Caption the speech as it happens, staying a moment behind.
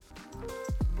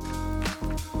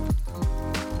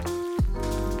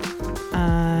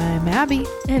Abby.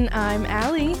 And I'm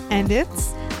Allie. And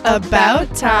it's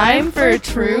About Time for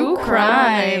True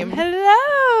Crime.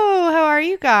 Hello! How are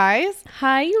you guys?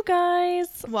 Hi, you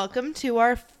guys. Welcome to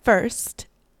our first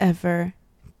ever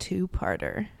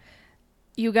two-parter.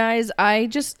 You guys, I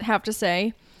just have to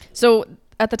say, so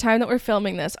at the time that we're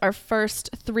filming this, our first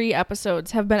 3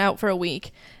 episodes have been out for a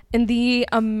week. And the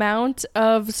amount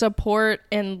of support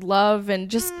and love and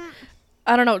just,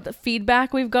 I don't know, the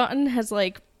feedback we've gotten has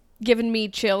given me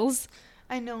chills.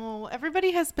 I know.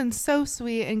 Everybody has been so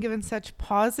sweet and given such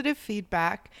positive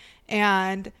feedback.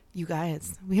 And you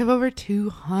guys, we have over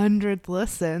 200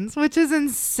 listens, which is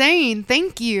insane.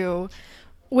 Thank you.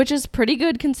 Which is pretty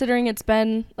good considering it's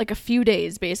been a few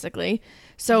days, basically.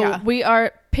 So yeah. We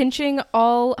are pinching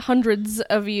all hundreds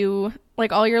of you,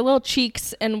 all your little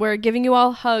cheeks, and we're giving you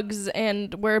all hugs,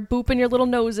 and we're booping your little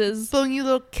noses. Blowing you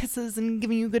little kisses and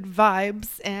giving you good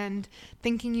vibes, and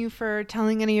thanking you for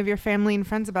telling any of your family and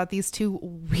friends about these 2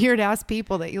 weird-ass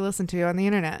people that you listen to on the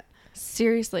internet.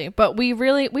 Seriously, but we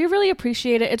really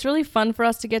appreciate it. It's really fun for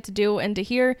us to get to do and to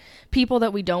hear people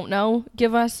that we don't know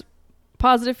give us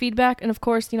positive feedback, and of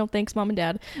course, thanks mom and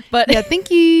dad. But yeah, thank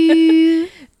you.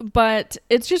 But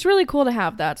it's just really cool to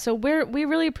have that. So we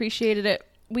really appreciated it.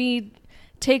 We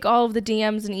take all of the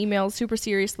DMs and emails super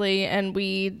seriously, and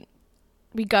we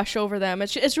gush over them.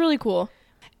 It's really cool.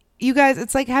 You guys,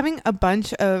 it's like having a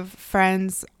bunch of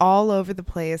friends all over the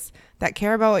place that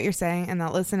care about what you're saying and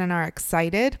that listen and are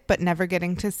excited, but never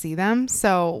getting to see them.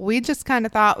 So we just kind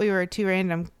of thought we were 2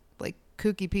 random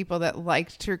kooky people that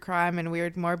liked true crime and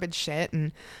weird morbid shit,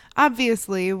 and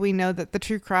obviously we know that the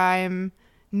true crime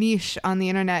niche on the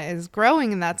internet is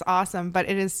growing, and that's awesome, but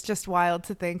it is just wild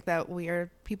to think that we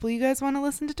are people you guys want to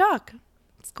listen to talk.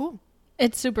 It's cool.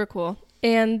 It's super cool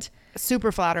and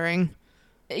super flattering.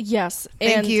 Yes.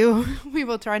 Thank you. We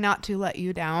will try not to let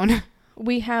you down.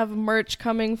 We have merch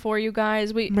coming for you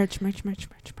guys. Merch.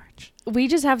 We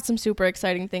just have some super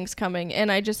exciting things coming,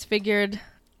 and I just figured,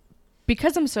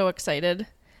 because I'm so excited,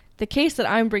 the case that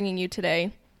I'm bringing you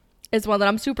today is one that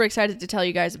I'm super excited to tell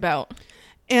you guys about.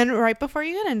 And right before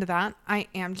you get into that, I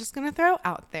am just going to throw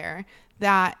out there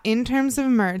that in terms of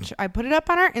merch, I put it up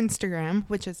on our Instagram,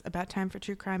 which is About Time for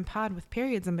True Crime Pod with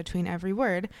periods in between every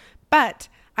word. But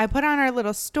I put on our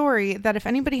little story that if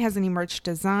anybody has any merch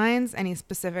designs, any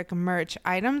specific merch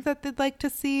items that they'd like to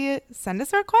see, send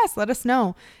us a request. Let us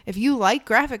know. If you like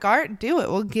graphic art, do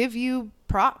it. We'll give you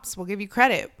props. We'll give you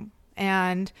credit.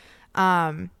 And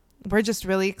we're just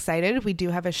really excited. We do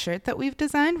have a shirt that we've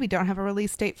designed. We don't have a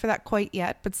release date for that quite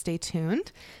yet, but stay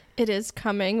tuned. It is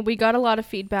coming. We got a lot of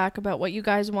feedback about what you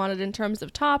guys wanted in terms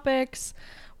of topics.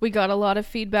 We got a lot of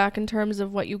feedback in terms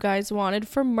of what you guys wanted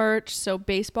for merch. So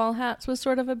baseball hats was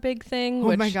sort of a big thing.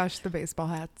 Oh my gosh, the baseball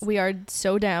hats. We are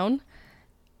so down.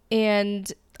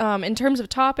 And in terms of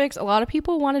topics, a lot of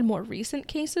people wanted more recent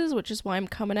cases, which is why I'm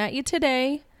coming at you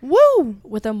today. Woo!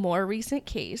 With a more recent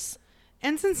case.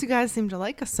 And since you guys seem to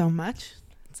like us so much,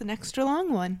 it's an extra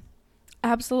long one.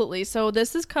 Absolutely. So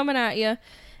this is coming at you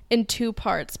in 2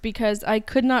 parts because I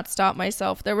could not stop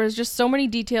myself. There was just so many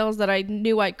details that I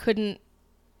knew I couldn't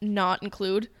not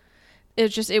include.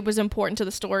 It was important to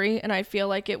the story, and I feel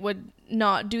like it would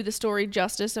not do the story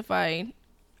justice if I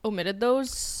omitted those.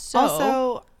 So.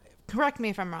 Also, correct me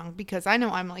if I'm wrong, because I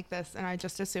know I'm like this and I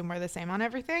just assume we're the same on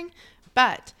everything,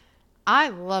 but I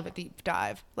love a deep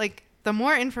dive. The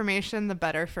more information, the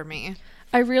better for me.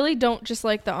 I really don't just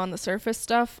like the on the surface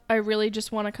stuff. I really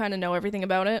just want to kind of know everything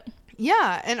about it.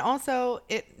 Yeah, and also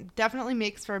it definitely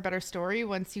makes for a better story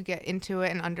once you get into it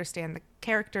and understand the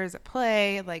characters at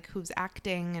play, who's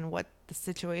acting and what the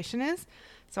situation is.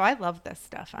 So I love this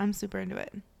stuff. I'm super into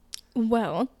it.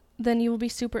 Well, then you will be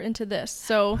super into this.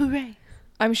 So hooray.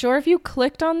 I'm sure if you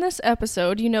clicked on this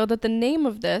episode, you know that the name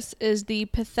of this is The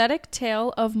Pathetic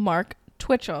Tale of Mark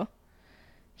Twitchell.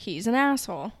 He's an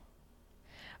asshole.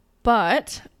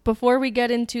 But before we get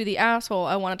into the asshole,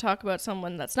 I want to talk about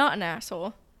someone that's not an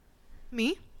asshole.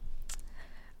 Me?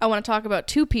 I want to talk about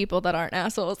 2 people that aren't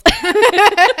assholes.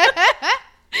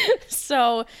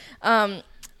 So,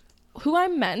 who I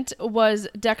meant was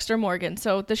Dexter Morgan.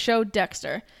 So the show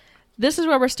Dexter. This is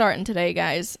where we're starting today,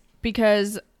 guys,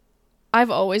 because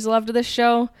I've always loved this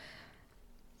show.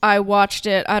 I watched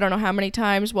it, I don't know how many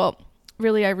times. Well,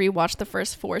 really, I rewatched the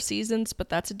first 4 seasons, but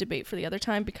that's a debate for the other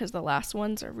time because the last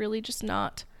ones are really just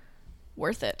not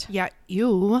worth it. Yeah,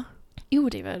 you,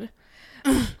 David.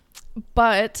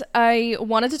 But I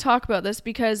wanted to talk about this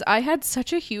because I had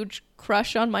such a huge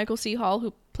crush on Michael C. Hall,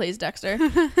 who plays Dexter.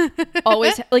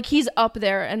 Always, he's up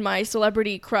there in my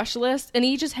celebrity crush list, and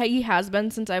he has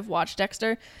been since I've watched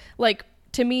Dexter.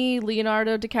 to me,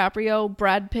 Leonardo DiCaprio,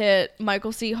 Brad Pitt,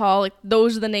 Michael C. Hall, like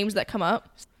those are the names that come up.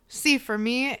 See, for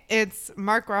me, it's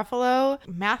Mark Ruffalo,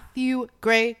 Matthew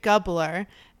Gray Gubler,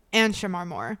 and Shamar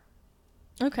Moore.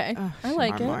 Okay. Ugh, I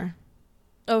like Shamar it. Moore.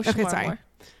 Oh, Okay, Shamar sorry. Moore.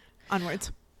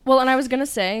 Onwards. Well, and I was going to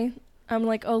say, I'm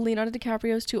like, oh, Leonardo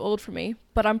DiCaprio is too old for me,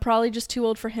 but I'm probably just too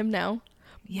old for him now.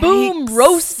 Yikes. Boom,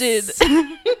 roasted.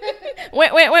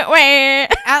 Wait.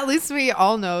 At least we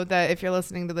all know that if you're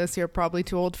listening to this, you're probably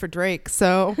too old for Drake.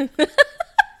 So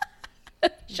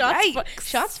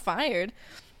Shots fired.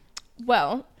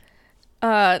 Well,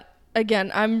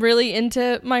 again, I'm really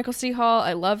into Michael C. Hall.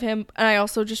 I love him. And I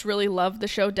also just really love the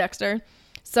show Dexter.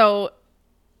 So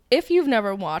if you've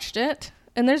never watched it,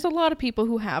 and there's a lot of people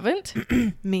who haven't.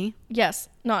 Me. Yes,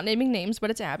 not naming names, but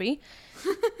it's Abby.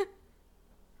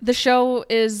 The show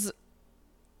is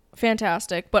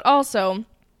fantastic, but also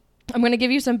I'm going to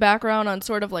give you some background on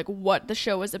sort of like what the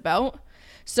show is about.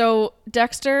 So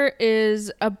Dexter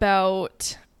is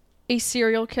about a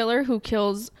serial killer who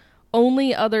kills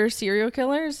only other serial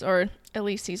killers, or at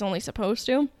least he's only supposed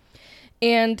to.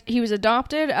 And he was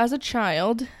adopted as a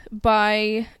child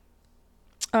by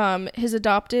his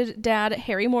adopted dad,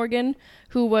 Harry Morgan,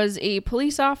 who was a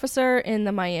police officer in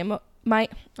the Miami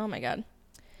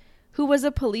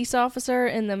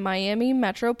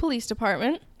Metro Police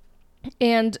Department.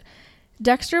 And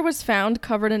Dexter was found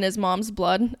covered in his mom's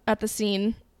blood at the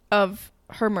scene of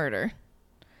her murder.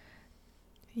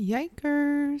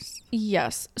 Yikers.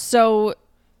 Yes. So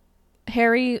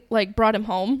Harry brought him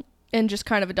home and just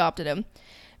kind of adopted him.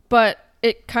 But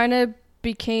it kind of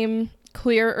became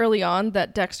clear early on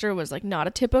that Dexter was not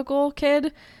a typical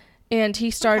kid, and he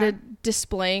started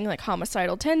displaying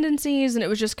homicidal tendencies, and it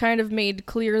was just kind of made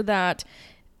clear that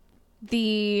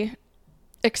the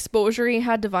exposure he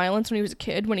had to violence when he was a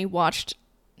kid, when he watched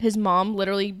his mom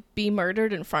literally be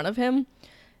murdered in front of him,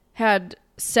 had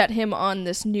set him on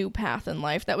this new path in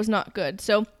life that was not good.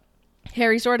 So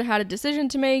Harry sort of had a decision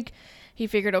to make. He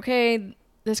figured, okay,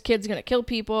 this kid's going to kill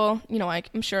people.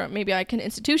 I'm sure maybe I can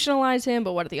institutionalize him,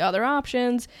 but what are the other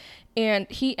options? And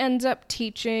he ends up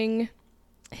teaching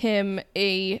him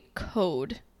a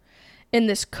code. And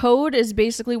this code is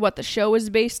basically what the show is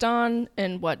based on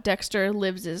and what Dexter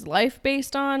lives his life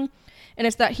based on. And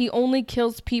it's that he only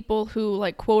kills people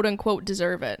who, quote unquote,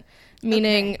 deserve it.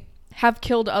 Meaning have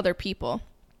killed other people.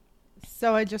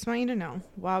 So I just want you to know,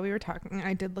 while we were talking,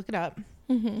 I did look it up.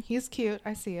 Mm-hmm. He's cute.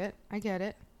 I see it. I get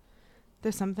it.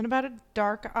 There's something about a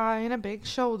dark eye and a big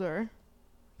shoulder.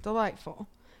 Delightful.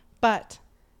 But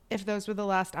if those were the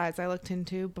last eyes I looked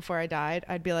into before I died,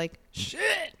 I'd be like,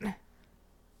 shit.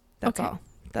 That's all.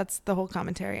 That's the whole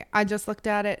commentary. I just looked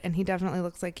at it, and he definitely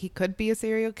looks like he could be a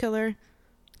serial killer,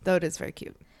 though it is very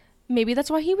cute. Maybe that's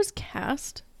why he was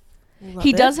cast.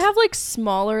 He does have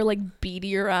smaller,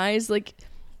 beadier eyes.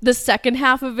 The second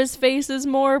half of his face is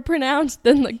more pronounced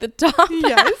than the top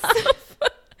yes. half.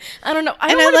 I don't know.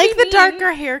 I like the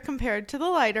darker hair compared to the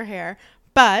lighter hair,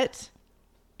 but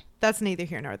that's neither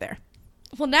here nor there.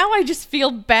 Well, now I just feel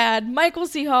bad. Michael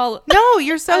C. Hall. No,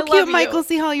 you're so cute, you. Michael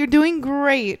C. Hall. You're doing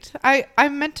great. I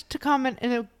meant to comment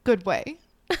in a good way.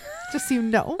 Just so you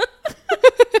know.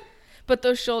 But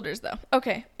those shoulders, though.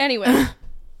 Okay. Anyway.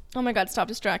 Oh my God, stop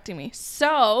distracting me.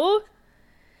 So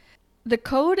the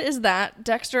code is that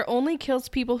Dexter only kills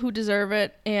people who deserve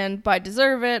it, and by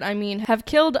deserve it, I mean have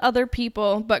killed other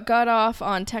people but got off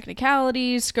on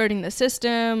technicalities, skirting the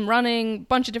system, running,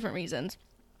 bunch of different reasons.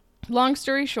 Long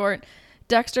story short,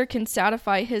 Dexter can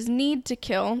satisfy his need to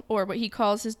kill, or what he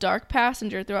calls his dark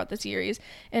passenger, throughout the series,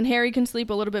 and Harry can sleep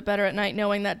a little bit better at night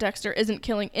knowing that Dexter isn't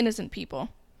killing innocent people.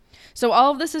 So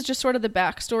all of this is just sort of the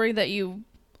backstory that you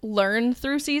learn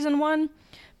through season 1.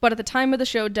 But at the time of the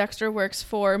show, Dexter works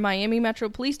for Miami Metro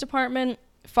Police Department,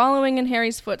 following in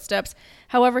Harry's footsteps.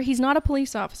 However, he's not a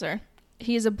police officer.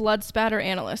 He is a blood spatter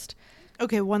analyst.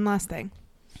 Okay, one last thing.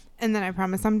 And then I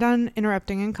promise I'm done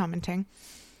interrupting and commenting.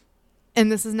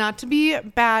 And this is not to be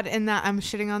bad in that I'm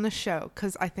shitting on the show,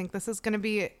 because I think this is going to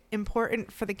be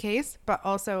important for the case, but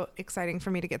also exciting for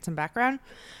me to get some background.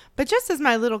 But just as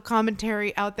my little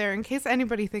commentary out there, in case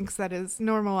anybody thinks that is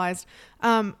normalized,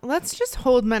 let's just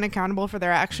hold men accountable for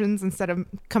their actions instead of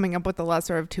coming up with the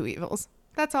lesser of two evils.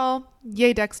 That's all.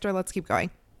 Yay, Dexter. Let's keep going.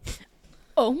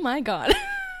 Oh my God.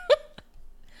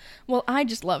 Well, I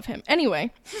just love him.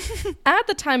 Anyway, at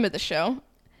the time of the show,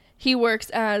 he works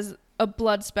as a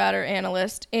blood spatter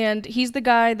analyst, and he's the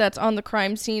guy that's on the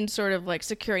crime scene, sort of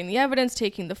securing the evidence,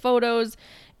 taking the photos,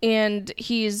 and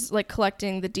he's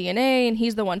collecting the DNA, and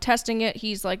he's the one testing it.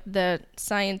 He's the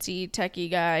sciencey,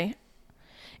 techie guy,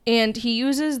 and he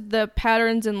uses the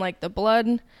patterns in the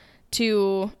blood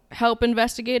to help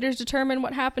investigators determine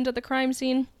what happened at the crime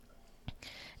scene.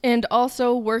 And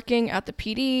also working at the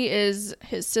PD is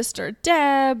his sister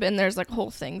Deb, and there's like a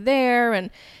whole thing there, and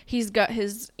he's got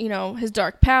his, his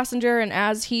dark passenger, and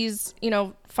as he's,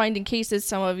 finding cases,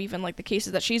 some of even like the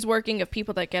cases that she's working of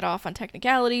people that get off on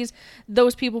technicalities,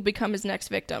 those people become his next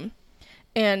victim.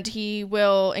 And he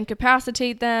will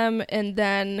incapacitate them, and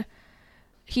then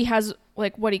he has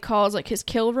like what he calls like his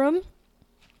kill room.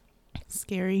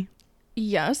 Scary.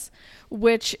 Yes,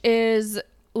 which is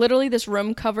literally this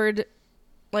room covered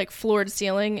like floor to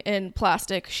ceiling in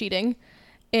plastic sheeting,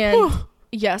 and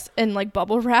yes, and like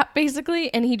bubble wrap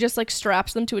basically, and he just like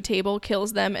straps them to a table,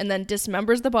 kills them, and then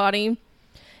dismembers the body,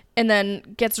 and then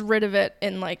gets rid of it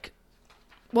in like,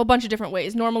 well, a bunch of different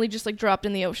ways, normally just like dropped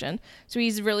in the ocean. So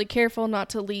he's really careful not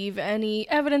to leave any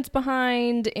evidence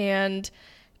behind, and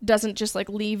doesn't just like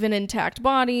leave an intact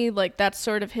body. Like that's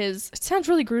sort of his, it sounds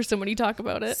really gruesome when you talk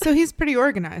about it. So he's pretty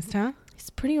organized, huh? He's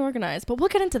pretty organized, but we'll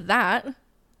get into that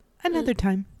Another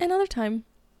time. I'll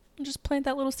just plant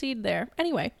that little seed there.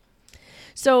 Anyway,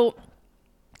 so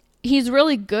he's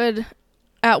really good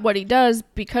at what he does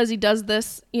because he does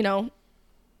this, he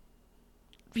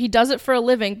does it for a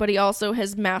living, but he also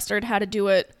has mastered how to do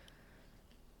it,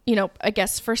 I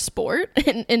guess for sport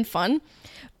and fun.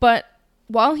 But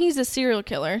while he's a serial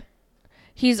killer,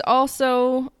 he's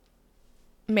also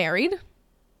married.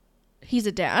 He's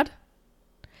a dad.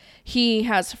 He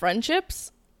has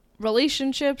friendships,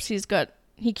 relationships.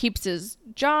 He keeps his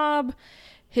job.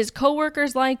 His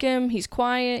coworkers like him. He's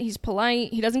quiet. He's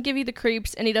polite. He doesn't give you the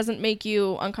creeps, and he doesn't make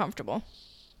you uncomfortable.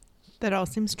 That all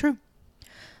seems true.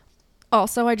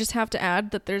 Also, I just have to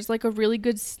add that there's like a really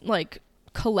good like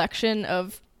collection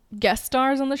of guest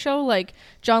stars on the show. Like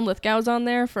John Lithgow's on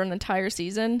there for an entire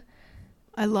season.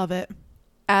 I love it.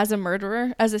 As a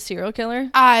murderer, as a serial killer.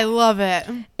 I love it.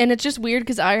 And it's just weird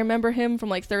because I remember him from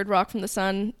like Third Rock from the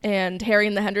Sun and Harry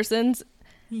and the Hendersons.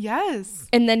 Yes.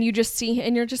 And then you just see,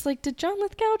 and you're just like, did John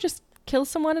Lithgow just kill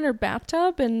someone in her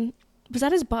bathtub? And was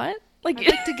that his butt? Like, I'd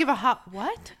like to give a hot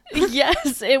what?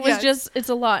 Yes, it was Yes. just, it's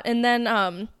a lot. And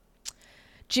then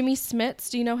Jimmy Smits,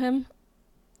 do you know him?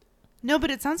 No,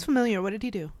 but it sounds familiar. What did he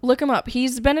do? Look him up.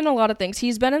 He's been in a lot of things.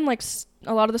 He's been in like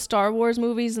a lot of the Star Wars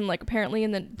movies, and like apparently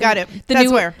in the Got it. The That's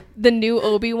new, where. the new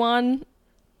Obi-Wan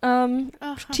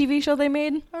TV show they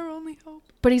made. Our only hope.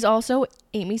 But he's also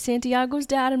Amy Santiago's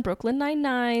dad in Brooklyn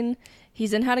Nine-Nine.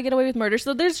 He's in How to Get Away with Murder.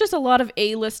 So there's just a lot of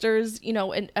A-listers,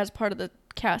 as part of the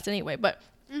cast anyway. But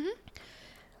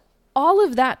all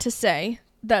of that to say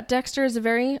that Dexter is a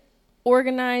very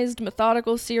organized,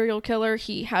 methodical serial killer.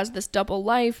 He has this double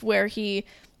life where he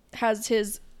has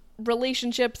his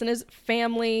relationships and his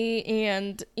family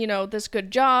and, this good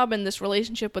job and this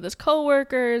relationship with his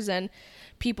coworkers, and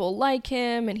people like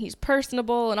him, and he's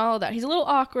personable and all of that. He's a little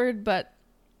awkward, but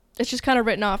it's just kind of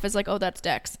written off as like, oh, that's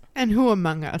Dex. And who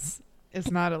among us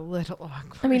is not a little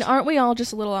awkward? I mean, aren't we all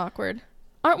just a little awkward?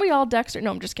 Aren't we all Dexter?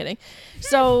 No, I'm just kidding.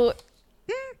 So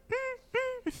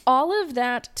all of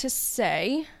that to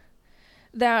say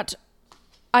that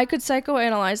I could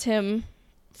psychoanalyze him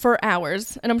for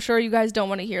hours, and I'm sure you guys don't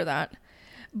want to hear that.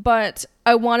 But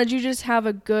I wanted you to just have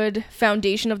a good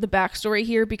foundation of the backstory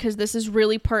here, because this is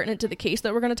really pertinent to the case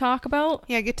that we're going to talk about.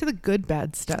 Yeah, get to the good,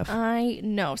 bad stuff. I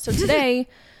know. So today,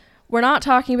 we're not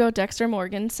talking about Dexter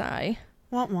Morgan, sigh.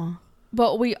 Wah wah.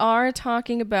 But we are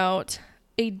talking about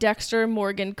a Dexter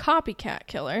Morgan copycat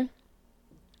killer.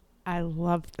 I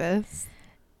love this.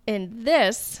 And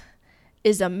this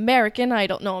is American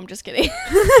Idol. No, I'm just kidding.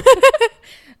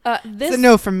 It's a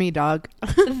no from me, dog.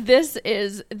 This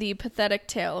is the pathetic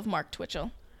tale of Mark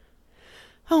Twitchell.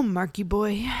 Oh, Marky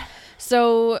boy.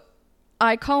 So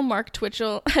I call Mark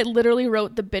Twitchell, I literally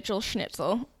wrote the bitchel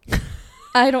schnitzel.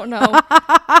 I don't know.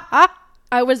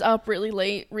 I was up really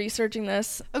late researching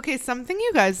this. Okay, something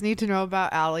you guys need to know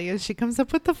about Allie is she comes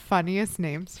up with the funniest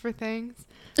names for things.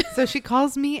 So she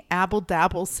calls me Abel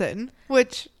Dabbleson,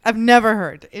 which I've never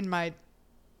heard in my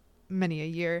many a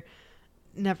year.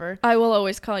 Never. I will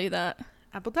always call you that.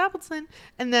 Abel Dabbleson.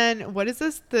 And then, what is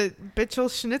this? The bitchel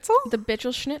schnitzel? The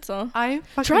bitchel schnitzel. I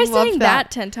fucking Try love saying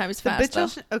that 10 times The fast,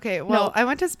 though. okay, well, No. I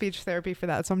went to speech therapy for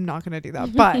that, so I'm not going to do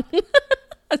that. But,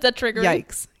 Is that triggering?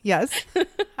 yikes. Yes.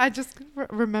 I just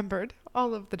remembered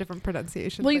all of the different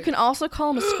pronunciations. Well, you can also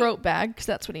call him a scrote bag, because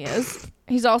that's what he is.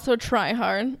 He's also a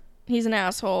tryhard. He's an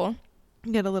asshole.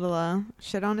 Get a little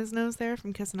shit on his nose there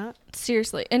from kissing up.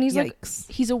 Seriously. And he's Yikes.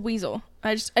 like, he's a weasel.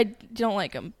 I don't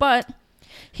like him. But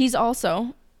he's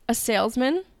also a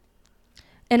salesman,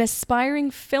 an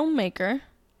aspiring filmmaker,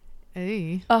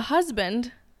 Hey. a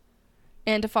husband,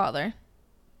 and a father.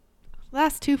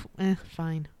 Last two,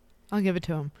 fine. I'll give it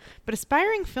to him. But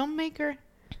aspiring filmmaker,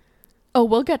 Oh,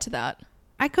 we'll get to that.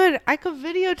 I could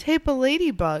videotape a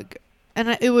ladybug, and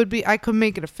I could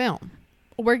make it a film.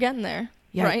 We're getting there.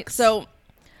 Yikes. Right? So,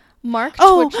 Mark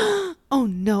Oh, Twitchell. oh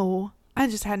no. I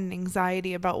just had an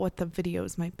anxiety about what the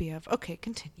videos might be of. Okay,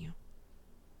 continue.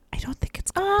 I don't think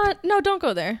it's good. No, don't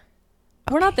go there.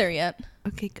 We're not there yet.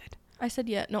 Okay, good. I said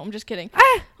yet. No, I'm just kidding.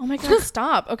 Ah! Oh my God,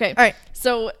 stop. Okay. All right.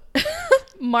 So,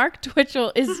 Mark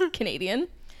Twitchell is Canadian,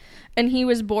 and he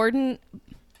was born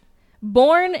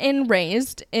and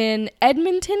raised in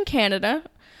Edmonton, Canada,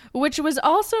 which was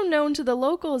also known to the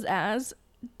locals as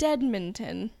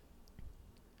Deadmonton.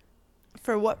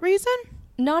 For what reason?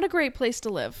 Not a great place to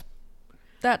live.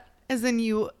 That As in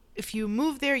if you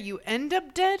move there, you end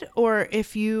up dead? Or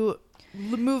if you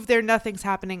move there, nothing's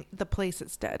happening, the place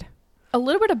is dead? a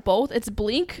little bit of both. It's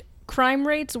bleak. Crime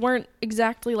rates weren't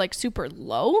exactly like super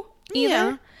low either.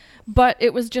 Yeah. But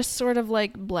it was just sort of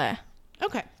like bleh.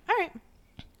 Okay. All right.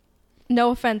 No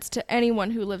offense to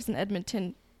anyone who lives in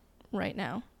Edmonton right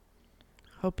now.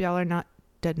 Hope y'all are not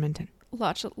Deadmonton.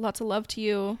 Lots of love to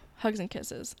you. Hugs and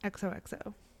kisses.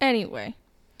 XOXO. Anyway,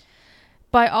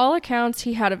 by all accounts,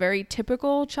 he had a very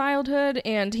typical childhood,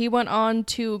 and he went on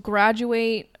to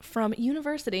graduate from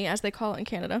university, as they call it in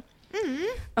Canada,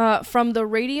 from the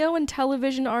Radio and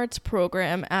Television Arts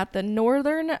program at the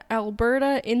Northern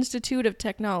Alberta Institute of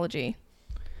Technology.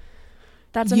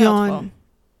 That's a mouthful.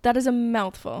 That is a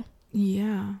mouthful.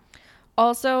 Yeah.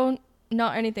 Also,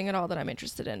 not anything at all that I'm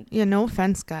interested in. Yeah, no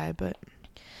offense, guy, but...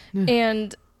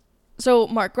 And so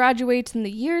Mark graduates in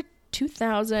the year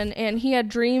 2000, and he had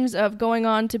dreams of going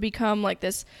on to become like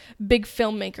this big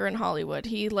filmmaker in Hollywood.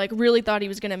 He like really thought he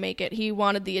was going to make it. He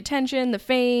wanted the attention, the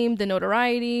fame, the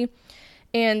notoriety,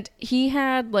 and he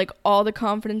had like all the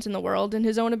confidence in the world in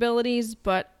his own abilities,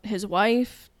 but his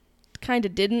wife kind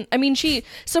of didn't. I mean, she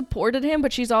supported him,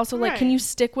 but she's also like, can you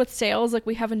stick with sales? Like,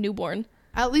 we have a newborn.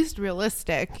 At least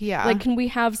realistic, yeah. Like, can we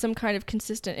have some kind of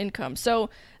consistent income? So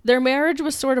their marriage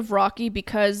was sort of rocky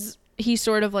because he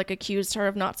sort of like accused her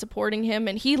of not supporting him,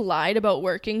 and he lied about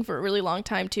working for a really long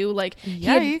time too. Like,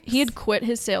 he had quit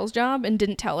his sales job and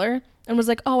didn't tell her, and was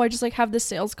like, oh, I just like have this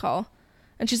sales call.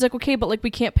 And she's like, okay, but like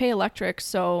we can't pay electric,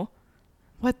 so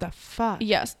what the fuck?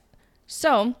 yes.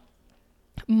 So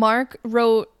Mark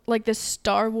wrote like this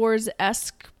Star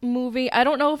Wars-esque movie. I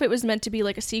don't know if it was meant to be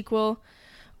like a sequel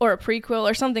or a prequel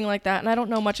or something like that, and I don't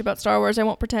know much about Star Wars. I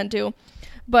won't pretend to.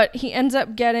 But he ends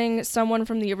up getting someone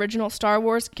from the original Star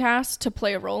Wars cast to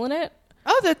play a role in it.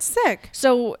 Oh, that's sick.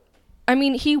 So, I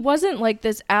mean, he wasn't like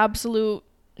this absolute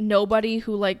nobody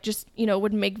who like just, you know,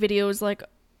 would make videos like,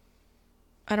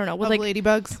 I don't know, with of like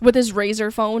ladybugs with his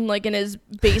razor phone like in his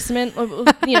basement,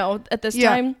 you know, at this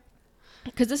time.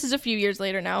 Because this is a few years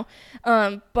later now.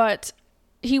 But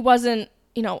he wasn't,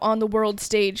 you know, on the world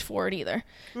stage for it either.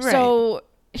 Right. So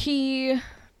he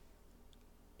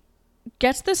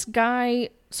gets this guy.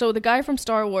 So the guy from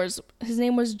Star Wars, his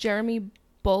name was Jeremy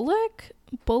Bullock.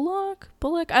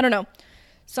 I don't know.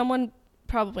 Someone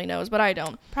probably knows, but I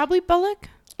don't. Probably Bullock.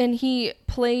 And he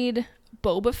played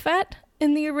Boba Fett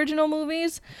in the original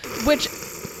movies, which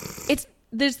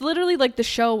there's literally like the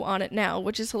show on it now,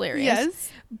 which is hilarious.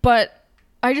 Yes. But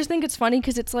I just think it's funny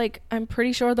because it's like, I'm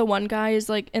pretty sure the one guy is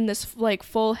like in this like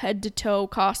full head to toe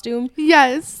costume.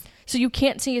 Yes. So you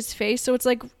can't see his face. So it's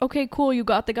like, okay, cool, you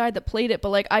got the guy that played it. But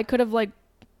like, I could have like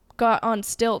got on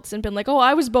stilts and been like, oh,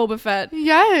 I was Boba Fett.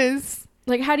 Yes.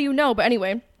 Like, how do you know? But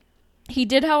anyway, he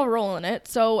did have a role in it.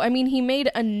 So, I mean, he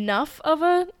made enough of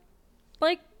a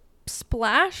like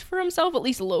splash for himself, at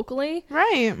least locally.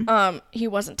 Right. He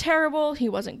wasn't terrible. He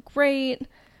wasn't great.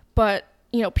 But,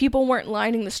 you know, people weren't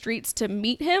lining the streets to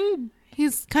meet him.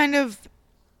 He's kind of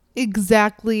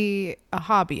exactly a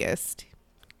hobbyist.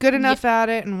 Good enough at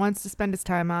it and wants to spend his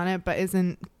time on it, but is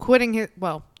quitting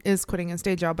his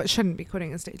day job, but shouldn't be quitting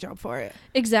his day job for it.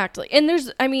 Exactly. And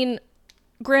there's, I mean,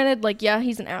 granted, like, yeah,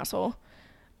 he's an asshole,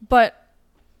 but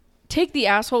take the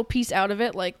asshole piece out of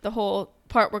it, like the whole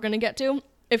part we're going to get to.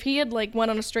 If he had like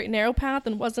went on a straight and narrow path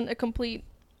and wasn't a complete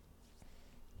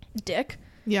dick,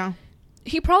 yeah,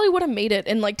 he probably would have made it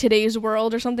in like today's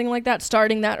world or something like that,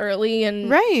 starting that early and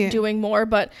doing more.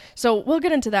 But so we'll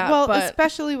get into that. Well, but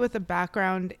especially with a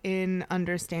background in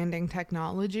understanding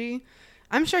technology,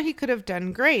 I'm sure he could have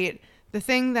done great. The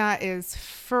thing that is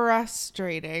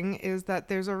frustrating is that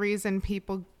there's a reason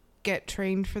people get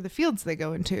trained for the fields they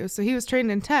go into. So he was trained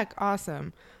in tech,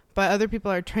 awesome. But other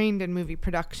people are trained in movie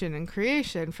production and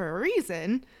creation for a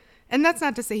reason. And that's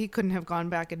not to say he couldn't have gone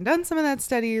back and done some of that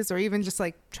studies or even just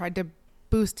like tried to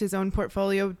boost his own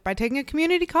portfolio by taking a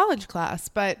community college class.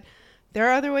 But There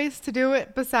are other ways to do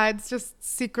it besides just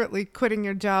secretly quitting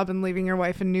your job and leaving your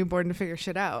wife and newborn to figure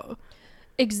shit out.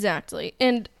 Exactly.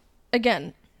 And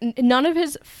again, none of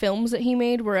his films that he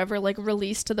made were ever like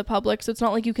released to the public, so it's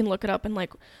not like you can look it up and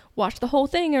like watch the whole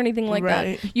thing or anything like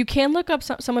that. You can look up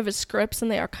some of his scripts,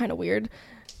 and they are kind of weird.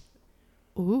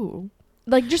 Ooh.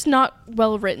 Like, just not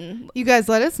well written. You guys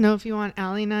let us know if you want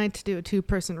Allie and I to do a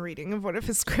 2-person reading of one of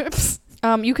his scripts.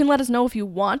 You can let us know if you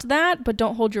want that, but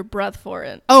don't hold your breath for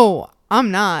it. Oh, I'm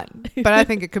not, but I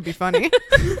think it could be funny.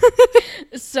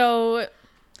 So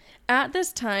at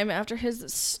this time, after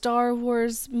his Star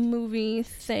Wars movie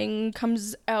thing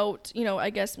comes out, you know, I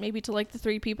guess maybe to like the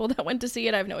 3 people that went to see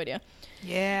it, I have no idea.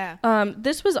 Yeah.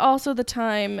 This was also the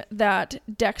time that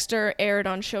Dexter aired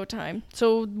on Showtime.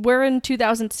 So we're in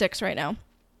 2006 right now.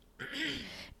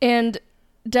 And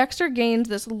Dexter gained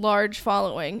this large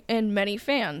following and many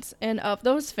fans. And of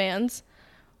those fans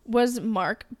was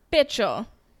Mark Twitchell.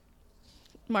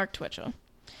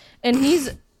 And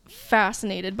he's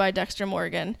fascinated by Dexter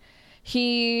Morgan.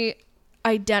 He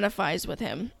identifies with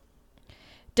him.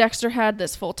 Dexter had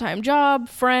this full-time job,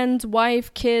 friends,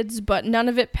 wife, kids, but none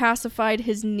of it pacified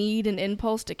his need and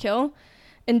impulse to kill.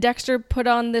 And Dexter put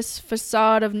on this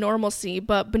facade of normalcy,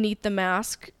 but beneath the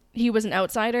mask, he was an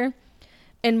outsider.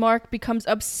 And Mark becomes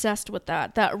obsessed with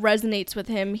that. That resonates with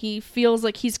him. He feels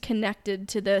like he's connected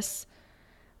to this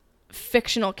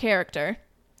fictional character.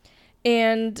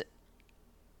 And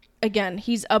again,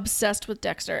 he's obsessed with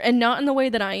Dexter. And not in the way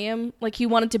that I am. Like, he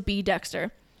wanted to be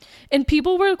Dexter. And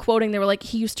people were quoting, they were like,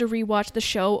 he used to rewatch the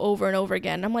show over and over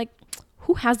again. I'm like,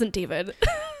 who hasn't, David?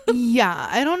 Yeah,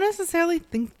 I don't necessarily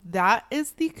think that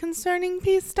is the concerning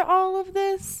piece to all of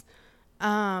this.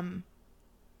 That's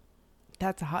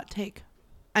a hot take.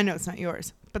 I know it's not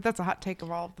yours, but that's a hot take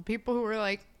of all of the people who were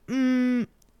like,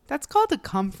 that's called a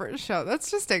comfort show.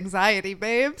 That's just anxiety,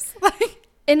 babes. Like,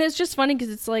 and it's just funny because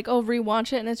it's like, oh,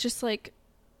 rewatch it. And it's just like,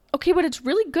 okay, but it's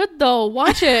really good though.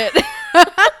 Watch it.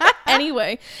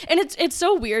 Anyway, and it's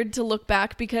so weird to look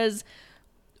back because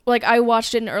like I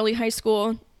watched it in early high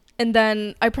school, and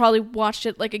then I probably watched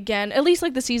it like again, at least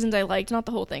like the seasons I liked, not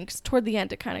the whole thing, because toward the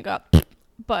end it kind of got,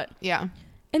 but yeah,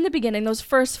 in the beginning those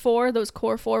first 4, those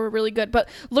core 4 were really good. But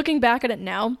looking back at it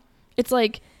now, it's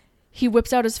like he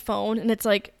whips out his phone and it's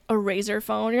like a Razor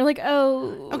phone. You're like,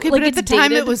 oh, okay, like, but at the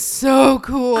time it was so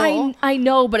cool. I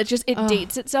know, but it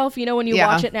dates itself, you know, when you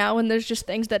watch it now, and there's just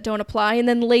things that don't apply. And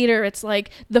then later it's like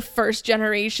the first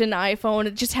generation iPhone.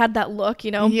 It just had that look,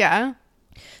 you know? Yeah.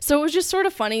 So it was just sort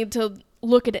of funny to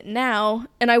look at it now.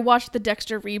 And I watched the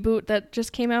Dexter reboot that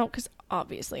just came out because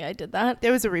obviously I did that.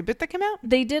 There was a reboot that came out?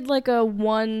 They did like a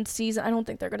 1 season. I don't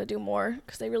think they're going to do more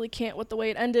because they really can't with the way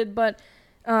it ended, but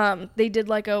they did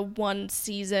like a 1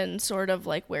 season sort of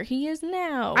like where he is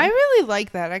now. I really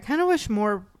like that. I kind of wish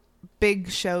more big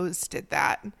shows did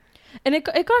that. And it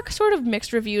got sort of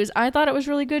mixed reviews. I thought it was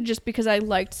really good just because I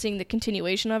liked seeing the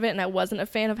continuation of it, and I wasn't a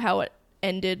fan of how it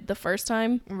ended the first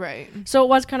time. Right. So it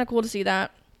was kind of cool to see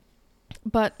that.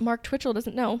 But Mark Twitchell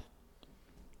doesn't know.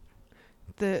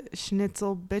 The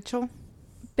Schnitzel Bitchel?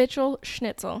 Bitchell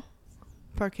Schnitzel.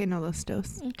 Porque no los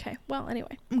dos. Okay, well,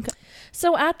 anyway. Okay.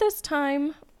 So at this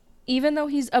time, even though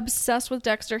he's obsessed with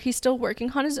Dexter, he's still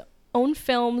working on his own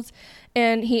films,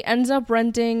 and he ends up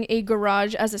renting a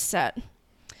garage as a set.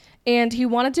 And he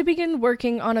wanted to begin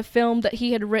working on a film that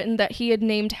he had written that he had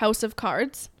named House of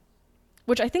Cards,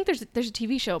 which I think there's a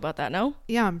TV show about that, no?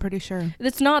 Yeah, I'm pretty sure.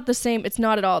 It's not the same. It's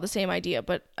not at all the same idea,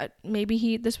 but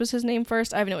maybe this was his name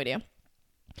first. I have no idea.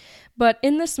 But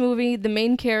in this movie, the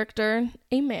main character,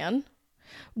 a man,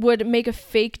 would make a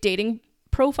fake dating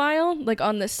profile, like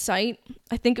on this site.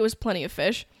 I think it was Plenty of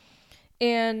Fish.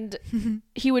 And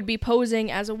he would be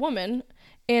posing as a woman,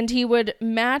 and he would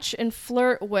match and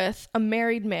flirt with a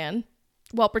married man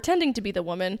while pretending to be the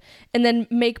woman, and then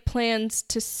make plans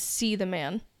to see the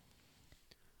man.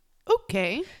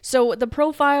 Okay. So the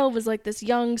profile was like this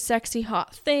young, sexy,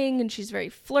 hot thing, and she's very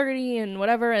flirty and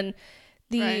whatever, and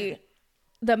the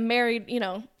married, you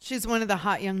know. She's one of the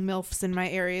hot young MILFs in my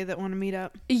area that want to meet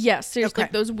up. Yes, there's okay.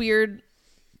 Like those weird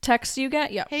texts you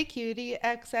get. Yeah. Hey, cutie,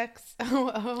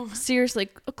 XXOO. Seriously,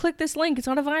 click this link. It's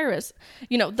not a virus.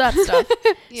 You know, that stuff.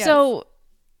 Yes. So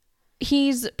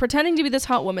he's pretending to be this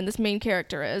hot woman, this main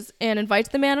character is, and invites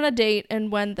the man on a date.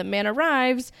 And when the man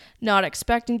arrives, not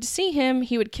expecting to see him,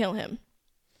 he would kill him.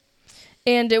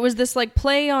 And it was this like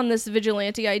play on this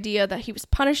vigilante idea that he was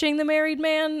punishing the married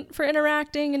man for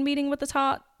interacting and meeting with this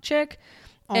hot chick.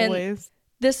 Always. And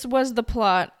this was the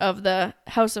plot of the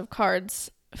House of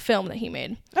Cards film that he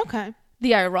made. Okay.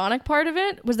 The ironic part of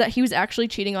it was that he was actually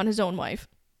cheating on his own wife.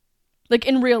 Like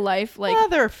in real life, like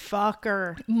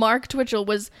motherfucker. Mark Twitchell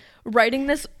was writing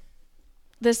this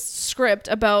this script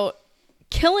about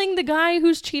killing the guy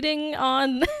who's cheating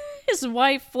on his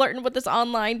wife, flirting with this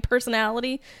online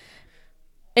personality,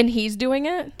 and he's doing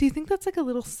it. Do you think that's like a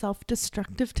little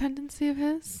self-destructive tendency of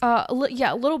his?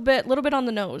 Yeah, a little bit on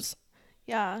the nose.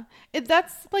 Yeah.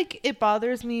 That's like, it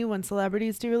bothers me when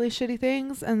celebrities do really shitty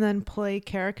things and then play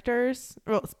characters,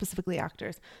 well, specifically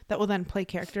actors, that will then play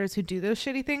characters who do those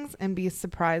shitty things and be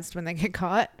surprised when they get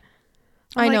caught.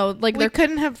 I know, like they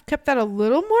couldn't have kept that a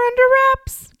little more under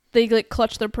wraps. They like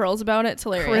clutch their pearls about it. It's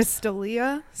hilarious.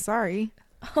 Crystalia, sorry.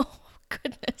 Oh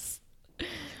goodness,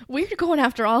 we're going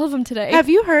after all of them today. Have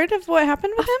you heard of what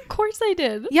happened with him? Of course I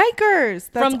did. Yikers!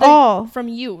 That's all from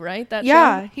you, right? That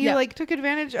yeah, show? he like took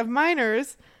advantage of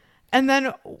minors, and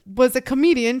then was a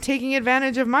comedian taking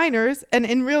advantage of minors, and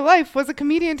in real life was a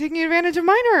comedian taking advantage of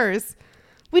minors.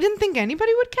 We didn't think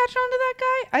anybody would catch on to that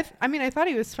guy. I mean, I thought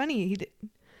he was funny. He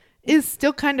is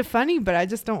still kind of funny, but I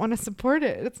just don't want to support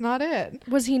it. It's not it.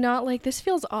 Was he not like, this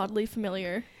feels oddly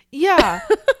familiar? Yeah.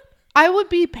 I would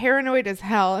be paranoid as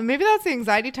hell. And maybe that's the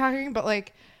anxiety talking, but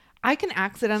like, I can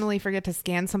accidentally forget to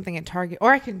scan something at Target,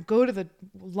 or I can go to the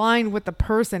line with the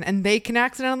person and they can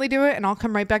accidentally do it, and I'll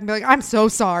come right back and be like, I'm so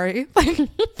sorry. Like,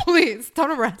 please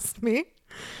don't arrest me.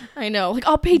 I know. Like,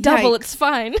 I'll pay double. Yikes. It's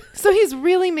fine. So he's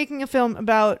really making a film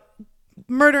about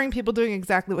murdering people doing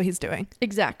exactly what he's doing.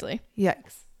 Exactly.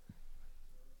 Yikes.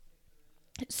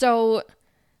 So,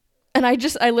 and I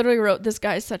literally wrote, this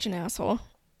guy's such an asshole.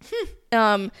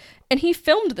 And he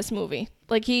filmed this movie.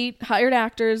 Like, he hired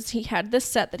actors. He had this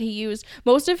set that he used.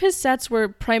 Most of his sets were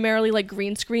primarily like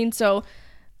green screen. So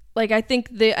like, I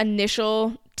think the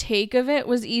initial take of it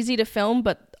was easy to film,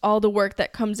 but all the work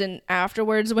that comes in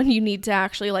afterwards when you need to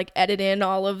actually like edit in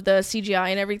all of the CGI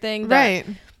and everything. Right.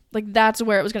 Like, that's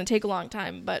where it was going to take a long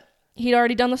time, but he'd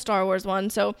already done the Star Wars one,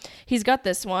 so he's got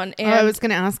this one. And I was going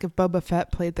to ask if Boba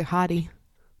Fett played the hottie.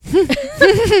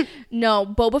 No,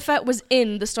 Boba Fett was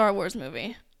in the Star Wars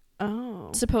movie.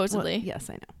 Oh. Supposedly. Well, yes,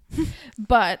 I know.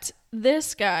 But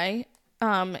this guy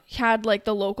had like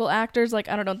the local actors, like,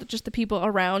 I don't know, just the people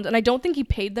around. And I don't think he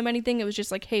paid them anything. It was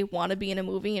just like, hey, want to be in a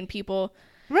movie? And people...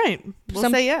 Right. We'll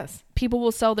say yes. People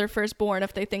will sell their firstborn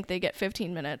if they think they get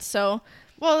 15 minutes. So...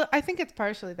 Well, I think it's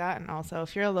partially that, and also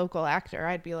if you're a local actor,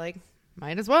 I'd be like,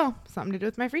 might as well. Something to do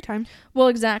with my free time. Well,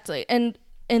 exactly. And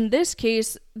in this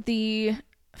case, the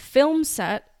film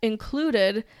set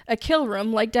included a kill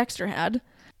room like Dexter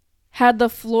had the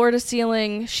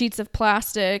floor-to-ceiling sheets of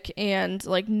plastic and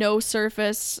like no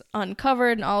surface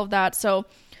uncovered and all of that. So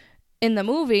in the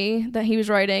movie that he was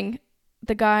writing,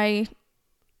 the guy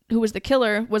who was the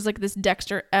killer was like this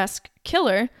Dexter-esque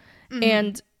killer,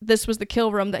 and this was the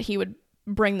kill room that he would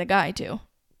bring the guy to.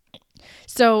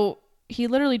 So he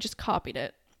literally just copied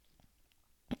it.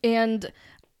 And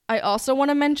I also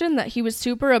want to mention that he was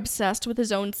super obsessed with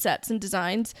his own sets and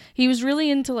designs. He was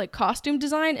really into like costume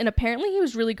design, and apparently he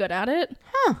was really good at it.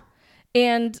 Huh.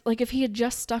 And like, if he had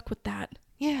just stuck with that,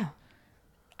 yeah,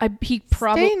 he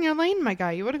probably stay in your lane, my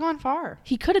guy. You would have gone far.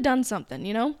 He could have done something,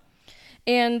 you know?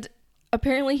 And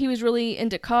apparently he was really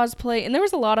into cosplay, and there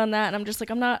was a lot on that, and I'm just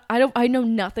like, I know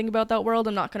nothing about that world.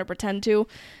 I'm not going to pretend to.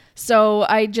 So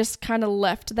I just kind of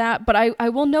left that. But I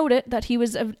will note it that he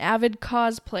was an avid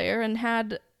cosplayer and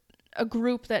had a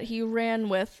group that he ran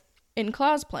with in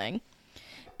cosplaying.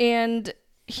 And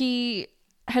he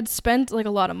had spent like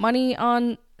a lot of money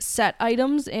on set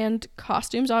items and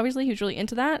costumes. Obviously, he was really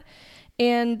into that.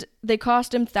 And they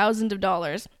cost him thousands of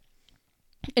dollars.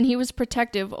 And he was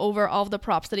protective over all of the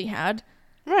props that he had.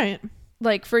 Right.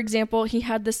 Like, for example, he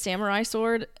had this samurai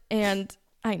sword, and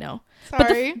I know.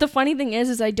 Sorry. But the funny thing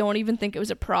is I don't even think it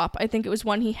was a prop. I think it was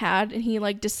one he had, and he,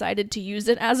 like, decided to use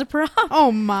it as a prop.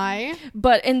 Oh, my.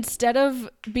 But instead of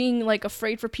being, like,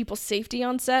 afraid for people's safety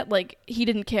on set, like, he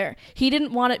didn't care. He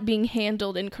didn't want it being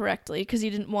handled incorrectly because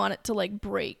he didn't want it to, like,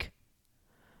 break.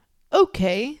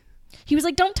 Okay. He was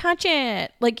like, don't touch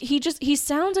it. Like, he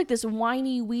sounds like this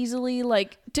whiny, weaselly,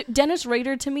 like, Dennis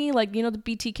Rader to me, like, you know, the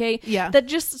BTK. Yeah. That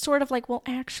just sort of like, well,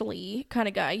 actually kind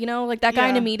of guy, you know, like that guy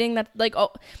in a meeting that, like,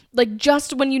 oh, like,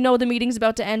 just when you know the meeting's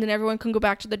about to end and everyone can go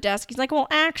back to the desk, he's like, well,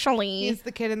 actually. He's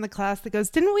the kid in the class that goes,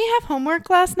 didn't we have homework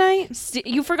last night?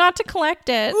 You forgot to collect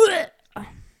it.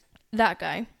 That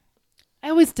guy. I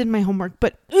always did my homework,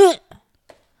 but.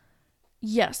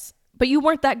 Yes. But you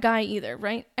weren't that guy either,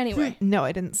 right? Anyway. No,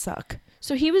 I didn't suck.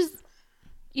 So he was,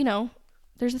 you know,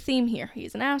 there's a theme here.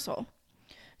 He's an asshole.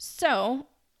 So,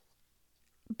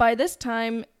 by this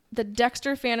time, the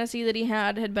Dexter fantasy that he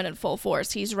had been in full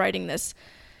force. He's writing this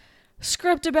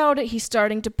script about it. He's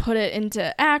starting to put it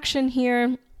into action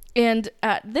here. And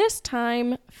at this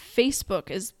time, Facebook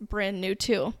is brand new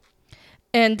too.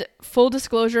 And full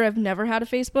disclosure, I've never had a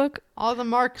Facebook. All the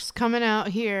marks coming out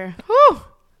here. Whew.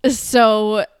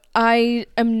 So I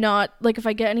am not, like, if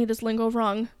I get any of this lingo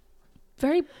wrong,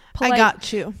 very I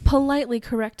got you. Politely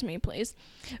correct me, please.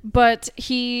 But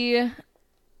he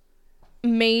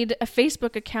made a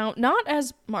Facebook account, not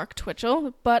as Mark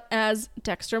Twitchell, but as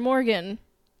Dexter Morgan.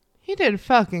 He did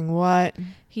fucking what?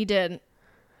 He did.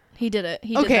 He did it.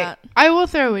 He did that. I will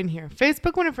throw in here.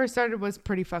 Facebook, when it first started, was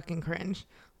pretty fucking cringe.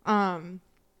 In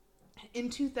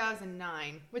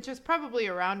 2009, which is probably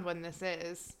around when this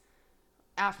is,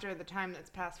 after the time that's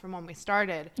passed from when we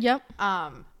started. Yep.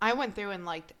 I went through and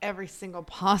liked every single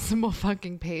possible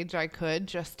fucking page I could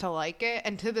just to like it.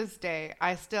 And to this day,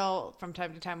 I still, from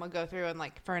time to time, will go through and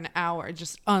like for an hour,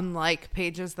 just unlike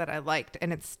pages that I liked.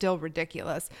 And it's still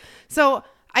ridiculous. So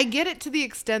I get it to the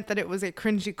extent that it was a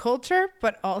cringy culture,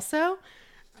 but also,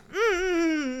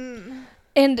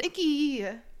 and icky.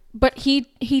 But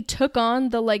he took on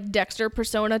the like Dexter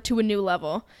persona to a new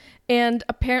level. And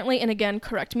apparently, and again,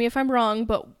 correct me if I'm wrong,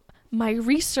 but my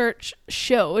research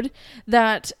showed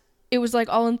that it was like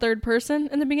all in third person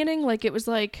in the beginning. Like it was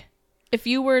like, if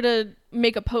you were to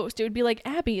make a post, it would be like,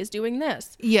 Abby is doing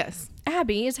this. Yes.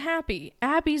 Abby is happy.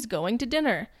 Abby's going to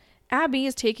dinner. Abby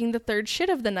is taking the third shit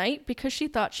of the night because she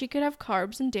thought she could have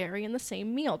carbs and dairy in the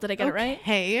same meal. Did I get it right?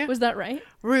 Hey. Was that right?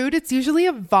 Rude. It's usually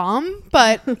a vom,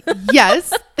 but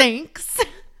yes, thanks.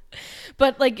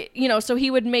 But like, you know, so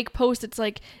he would make posts. It's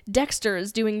like Dexter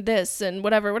is doing this and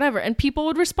whatever, and people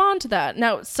would respond to that.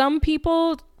 Now, some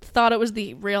people thought it was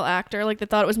the real actor, like they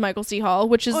thought it was Michael C. Hall,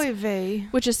 which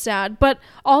is sad. But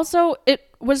also, it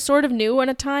was sort of new in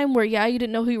a time where, yeah, you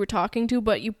didn't know who you were talking to,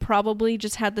 but you probably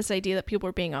just had this idea that people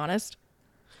were being honest.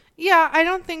 Yeah, I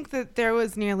don't think that there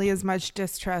was nearly as much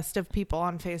distrust of people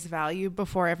on face value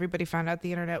before everybody found out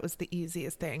the internet was the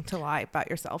easiest thing to lie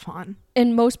about yourself on.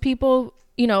 And most people,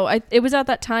 you know, it was at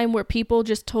that time where people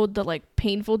just told the like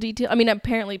painful detail. I mean,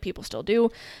 apparently people still do,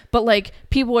 but like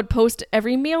people would post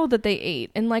every meal that they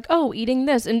ate and like, oh, eating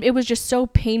this. And it was just so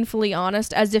painfully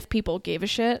honest, as if people gave a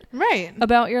shit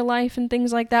about your life and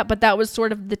things like that. But that was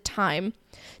sort of the time.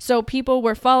 So people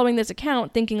were following this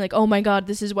account thinking like, oh my God,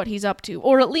 this is what he's up to.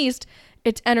 Or at least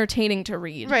it's entertaining to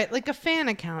read. Right. Like a fan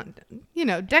account. You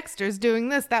know, Dexter's doing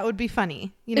this. That would be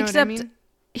funny. You know what I mean? Except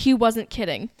he wasn't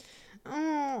kidding.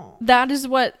 Oh. That is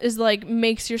what is like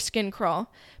makes your skin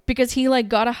crawl, because he like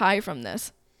got a high from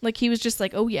this. Like he was just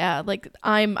like, oh yeah, like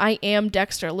I am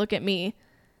Dexter. Look at me.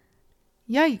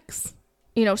 Yikes.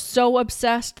 You know, so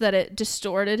obsessed that it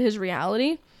distorted his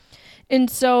reality. And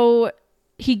so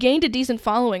he gained a decent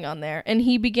following on there, and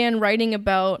he began writing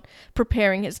about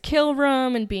preparing his kill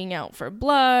room and being out for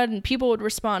blood, and people would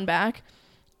respond back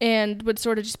and would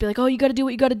sort of just be like, oh, you got to do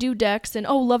what you got to do, Dex, and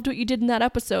oh, loved what you did in that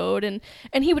episode, and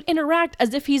he would interact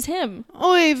as if he's him.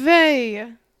 Oy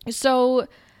vey. So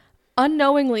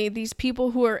unknowingly, these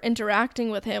people who are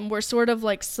interacting with him were sort of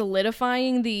like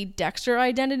solidifying the Dexter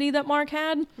identity that Mark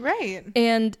had. Right.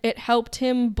 And it helped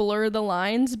him blur the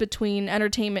lines between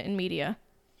entertainment and media.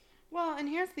 Well, and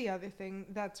here's the other thing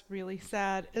that's really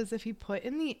sad, is if he put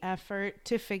in the effort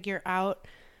to figure out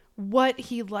what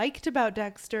he liked about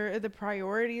Dexter, the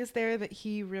priorities there that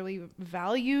he really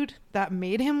valued that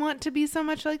made him want to be so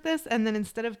much like this, and then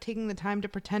instead of taking the time to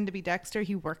pretend to be Dexter,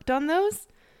 he worked on those,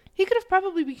 he could have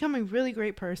probably become a really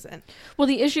great person. Well,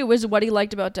 the issue was what he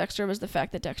liked about Dexter was the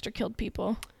fact that Dexter killed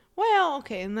people. Well,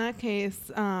 okay, in that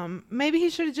case, maybe he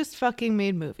should have just fucking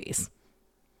made movies.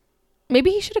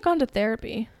 Maybe he should have gone to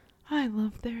therapy. I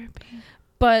love therapy.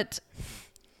 But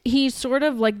he sort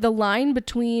of like the line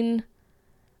between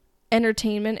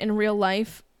entertainment and real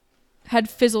life had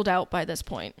fizzled out by this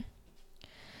point.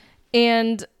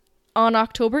 And on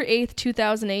October 8th,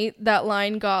 2008, that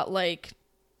line got like,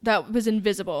 that was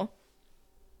invisible.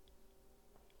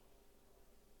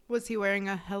 Was he wearing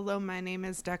a "Hello, my name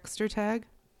is Dexter" tag?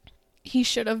 He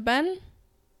should have been.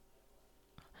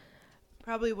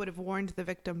 Probably would have warned the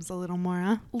victims a little more,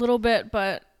 huh? A little bit,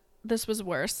 but this was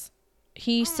worse.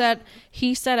 He set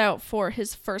out for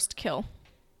his first kill.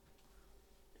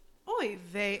 Oy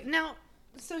vey. Now,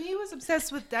 so he was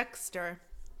obsessed with Dexter.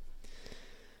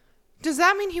 Does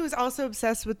that mean he was also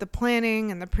obsessed with the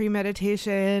planning and the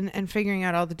premeditation and figuring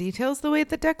out all the details the way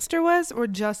that Dexter was, or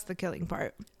just the killing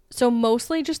part? So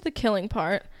mostly just the killing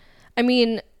part. I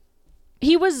mean,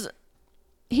 he was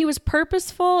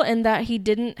purposeful in that he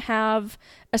didn't have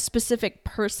a specific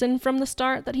person from the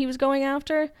start that he was going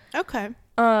after. Okay.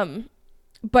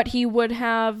 But he would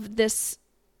have this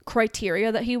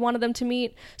criteria that he wanted them to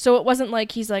meet. So it wasn't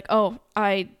like he's like, oh,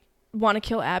 I want to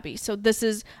kill Abby, so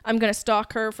I'm going to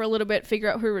stalk her for a little bit, figure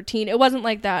out her routine. It wasn't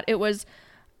like that. It was,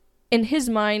 in his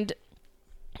mind,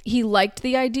 He liked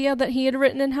the idea that he had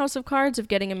written in House of Cards of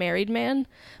getting a married man,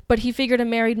 but he figured a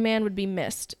married man would be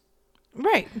missed.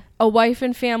 Right. A wife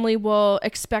and family will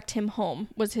expect him home,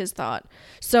 was his thought.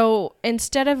 So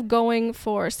instead of going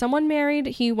for someone married,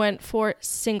 he went for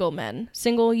single men,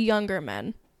 single younger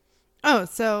men. Oh,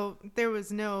 so there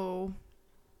was no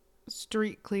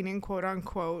street cleaning, quote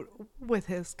unquote, with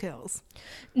his kills.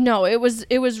 No, it was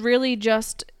really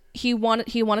just he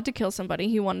wanted to kill somebody.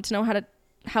 He wanted to know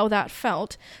how that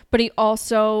felt, but he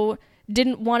also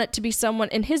didn't want it to be someone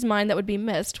in his mind that would be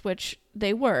missed, which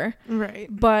they were. Right.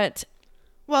 But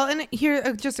well, and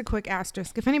here, just a quick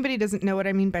asterisk. If anybody doesn't know what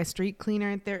I mean by street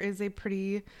cleaner, there is a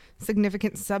pretty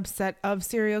significant subset of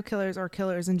serial killers or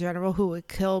killers in general who would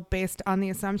kill based on the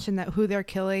assumption that who they're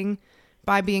killing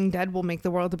by being dead will make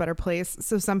the world a better place.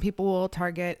 So some people will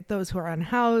target those who are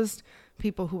unhoused,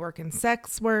 people who work in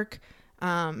sex work.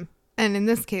 And in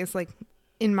this case, like,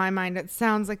 in my mind, it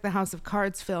sounds like the House of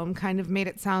Cards film kind of made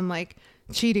it sound like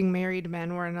cheating married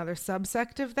men were another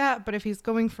subsect of that. But if he's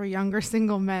going for younger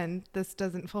single men, this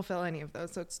doesn't fulfill any of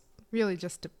those. So it's really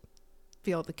just to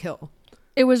feel the kill.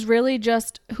 it was really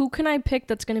just, who can I pick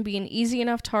that's going to be an easy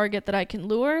enough target that I can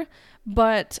lure,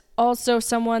 but also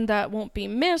someone that won't be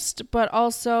missed, but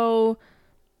also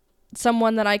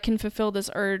someone that I can fulfill this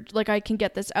urge, like I can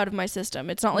get this out of my system.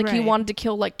 It's not like he wanted to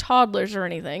kill like toddlers or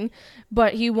anything,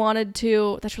 but he wanted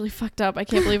to, that's really fucked up. I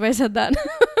can't believe I said that.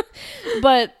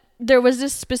 But there was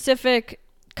this specific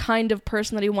kind of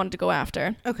person that he wanted to go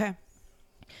after. Okay.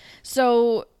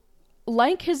 So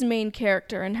like his main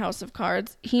character in House of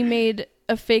Cards, he made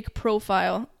a fake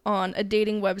profile on a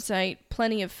dating website,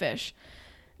 Plenty of Fish.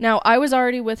 Now, I was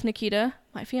already with Nikita,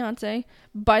 my fiance,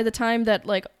 by the time that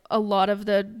like a lot of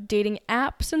the dating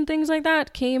apps and things like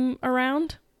that came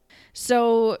around.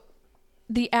 So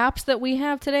the apps that we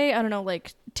have today, I don't know,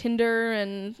 like Tinder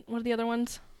and what are the other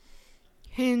ones?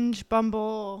 Hinge,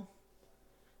 Bumble,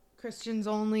 Christians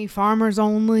Only, Farmers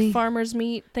Only. Farmers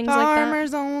Meet, things like that.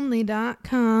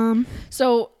 FarmersOnly.com.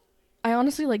 So I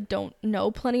honestly like don't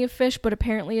know Plenty of Fish, but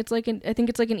apparently it's like I think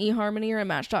it's like an eHarmony or a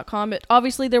Match.com.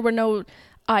 Obviously there were no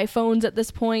iPhones at this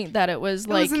point that it was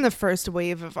like... It was in the first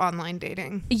wave of online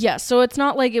dating. Yeah, so it's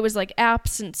not like it was like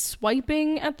apps and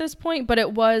swiping at this point, but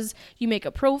it was you make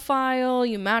a profile,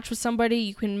 you match with somebody,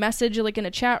 you can message like in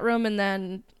a chat room and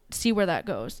then see where that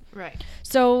goes. Right.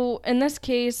 So in this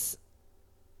case,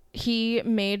 he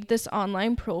made this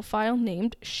online profile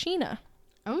named Sheena.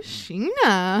 Oh,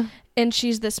 Sheena. And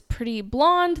she's this pretty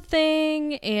blonde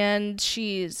thing, and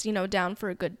she's, you know, down for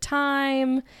a good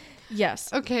time.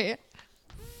 Yes. Okay.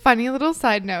 Funny little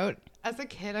side note. As a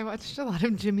kid, I watched a lot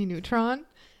of Jimmy Neutron,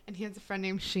 and he has a friend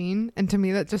named Sheen. And to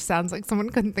me, that just sounds like someone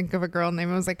couldn't think of a girl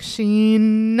name. I was like,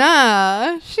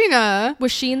 Sheena. Sheena.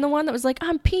 Was Sheen the one that was like,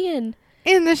 I'm peeing?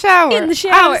 In the shower. In the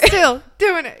shower. I'm still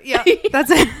doing it. Yeah, that's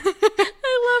it.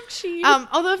 I love Sheen.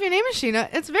 Although if your name is Sheena,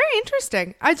 it's very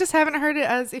interesting. I just haven't heard it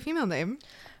as a female name.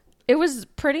 It was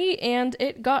pretty, and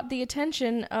it got the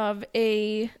attention of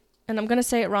and I'm going to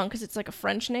say it wrong because it's like a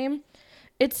French name.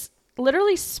 It's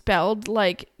literally spelled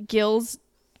like Gilles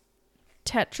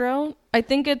Tetro. I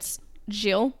think it's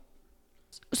Gilles.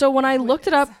 So when I looked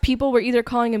it up, people were either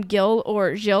calling him Gil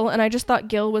or Gilles, and I just thought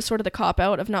Gil was sort of the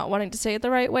cop-out of not wanting to say it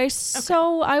the right way. Okay.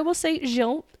 So I will say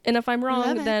Gilles, and if I'm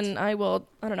wrong, then I will,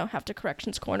 I don't know, have to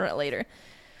corrections corner it later.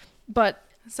 But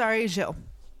sorry, Gilles.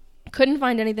 Couldn't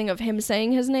find anything of him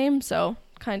saying his name, so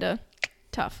kind of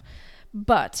tough.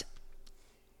 But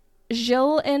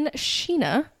Gilles and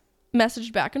Sheena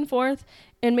messaged back and forth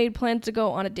and made plans to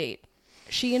go on a date.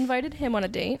 She invited him on a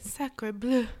date. Sacre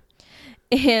bleu.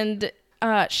 And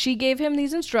she gave him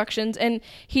these instructions, and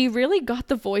he really got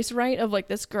the voice right of like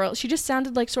this girl. She just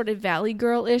sounded like sort of Valley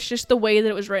Girl-ish, just the way that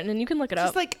it was written, and you can look it up.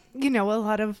 Just like, you know, a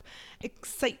lot of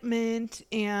excitement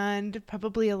and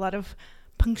probably a lot of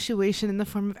punctuation in the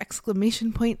form of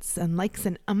exclamation points and likes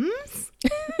and ums.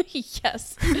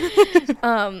 Yes.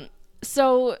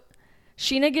 So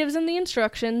Sheena gives him the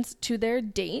instructions to their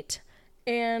date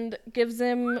and gives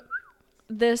him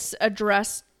this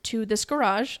address to this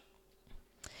garage.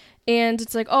 And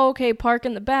it's like, oh, okay, park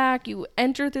in the back. You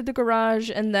enter through the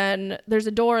garage, and then there's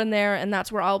a door in there, and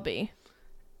that's where I'll be.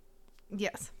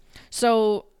 Yes.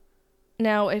 So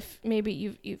now, if maybe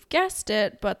you've guessed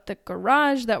it, but the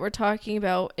garage that we're talking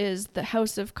about is the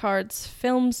House of Cards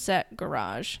film set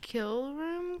garage. Kill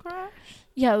room garage?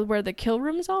 Yeah, where the kill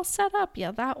room's all set up.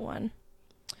 Yeah, that one.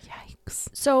 Yikes.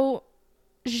 So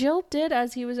Gilles did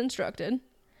as he was instructed.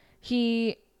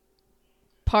 He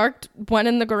parked, went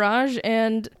in the garage,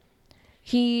 and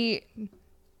he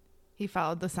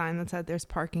followed the sign that said there's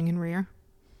parking in rear.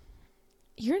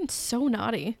 You're so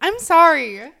naughty. I'm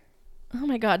sorry. Oh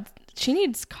my God. She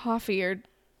needs coffee or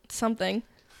something.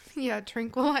 Yeah,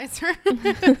 tranquilizer.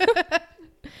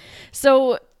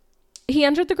 So he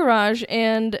entered the garage,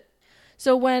 and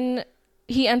so when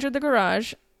he entered the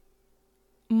garage,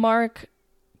 Mark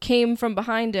came from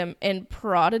behind him and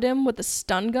prodded him with a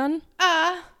stun gun.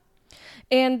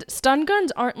 And stun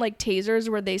guns aren't like tasers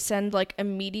where they send like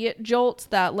immediate jolts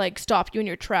that like stop you in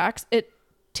your tracks. It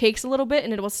takes a little bit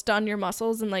and it will stun your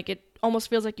muscles and like it almost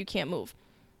feels like you can't move.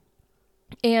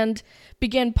 And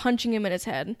began punching him in his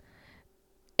head.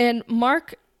 And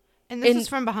Mark... And this is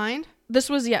from behind? This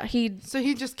was, yeah, So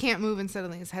he just can't move and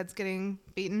suddenly his head's getting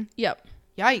beaten? Yep.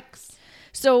 Yikes.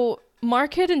 So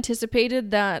Mark had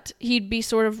anticipated that he'd be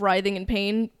sort of writhing in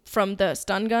pain from the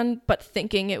stun gun, but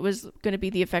thinking it was going to be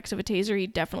the effects of a taser. He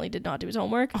definitely did not do his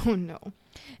homework. Oh, no.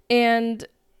 And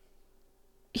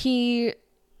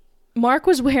Mark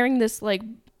was wearing this like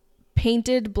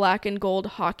painted black and gold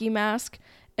hockey mask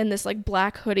and this like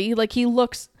black hoodie. Like he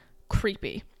looks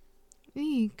creepy.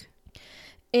 Eek.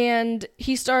 And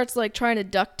he starts like trying to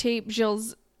duct tape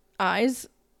Gilles' eyes,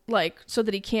 like so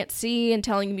that he can't see, and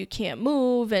telling him you can't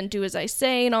move and do as I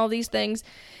say and all these things.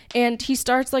 And he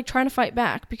starts like trying to fight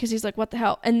back because he's like, what the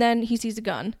hell? And then he sees a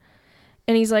gun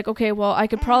and he's like, okay, well, I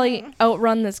could probably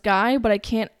outrun this guy, but I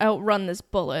can't outrun this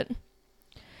bullet.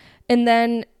 And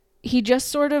then he just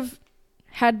sort of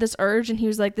had this urge and he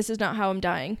was like, this is not how I'm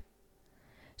dying.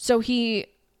 So he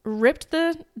ripped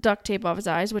the duct tape off his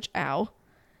eyes, which ow,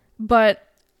 but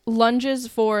lunges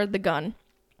for the gun.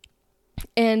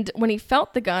 And when he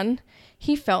felt the gun,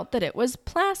 he felt that it was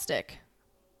plastic.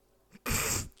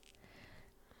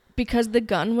 Because the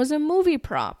gun was a movie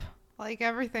prop. Like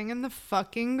everything in the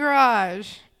fucking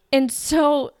garage. And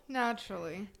so...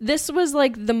 Naturally. This was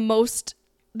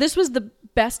the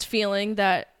best feeling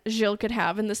that Gilles could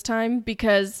have in this time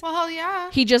because... Well, hell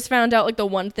yeah. He just found out like the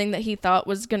one thing that he thought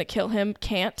was going to kill him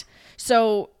can't.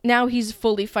 So now he's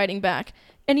fully fighting back.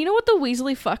 And you know what the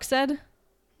Weasley fuck said?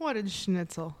 What did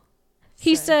Schnitzel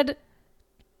He said,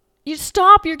 you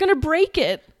stop, you're going to break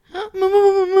it.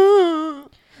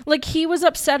 Like, he was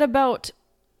upset about...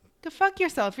 Go fuck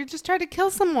yourself. You're just trying to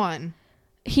kill someone.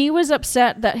 He was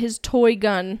upset that his toy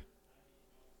gun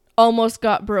almost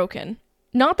got broken.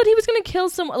 Not that he was going to kill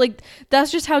someone. Like,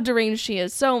 that's just how deranged she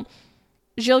is. So,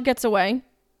 Gilles gets away.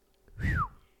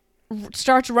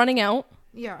 Starts running out.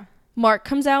 Yeah. Mark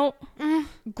comes out.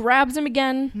 Grabs him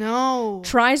again. No.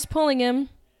 Tries pulling him.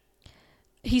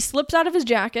 He slips out of his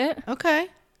jacket. Okay.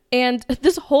 And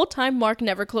this whole time, Mark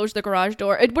never closed the garage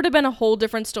door. It would have been a whole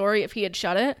different story if he had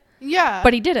shut it. Yeah.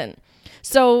 But he didn't.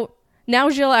 So now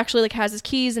Gilles actually like has his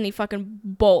keys and he fucking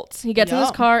bolts. He gets in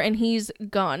his car and he's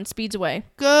gone. Speeds away.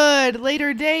 Good.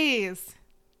 Later days.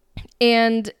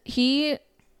 And he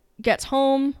gets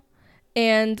home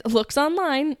and looks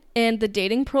online and the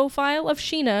dating profile of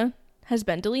Sheena has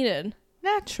been deleted.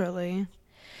 Naturally.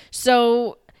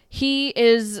 So he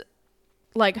is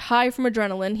like high from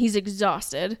adrenaline. He's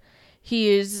exhausted. He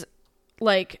is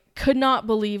like could not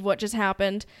believe what just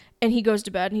happened. And he goes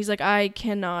to bed and he's like, I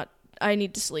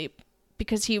need to sleep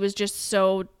because he was just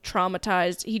so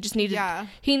traumatized. He just needed,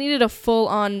 he needed a full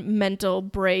on mental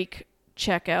break,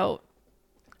 check out.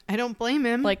 I don't blame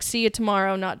him. Like, see you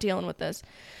tomorrow, not dealing with this.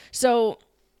 So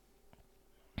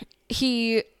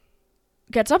he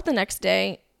gets up the next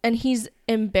day and he's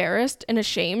embarrassed and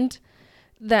ashamed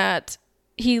that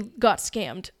he got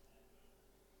scammed.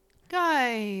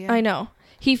 Guy. I know.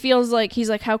 He feels like, he's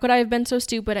like, how could I have been so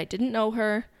stupid? I didn't know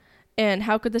her. And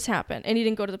how could this happen? And he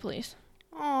didn't go to the police.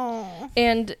 Oh.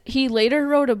 And he later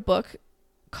wrote a book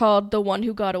called The One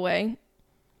Who Got Away.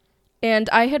 And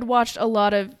I had watched a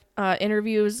lot of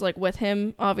interviews like with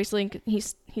him. Obviously,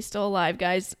 he's still alive,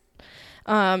 guys.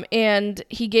 And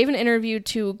he gave an interview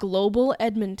to Global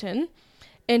Edmonton.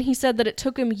 And he said that it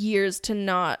took him years to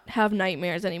not have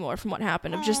nightmares anymore from what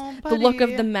happened. Of just the look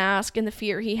of the mask and the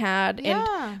fear he had.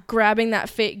 Yeah. And grabbing that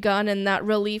fake gun and that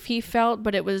relief he felt.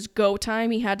 But it was go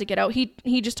time. He had to get out.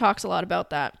 He just talks a lot about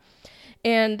that.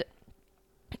 And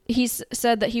he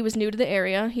said that he was new to the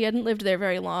area. He hadn't lived there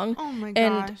very long. Oh my gosh.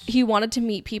 And he wanted to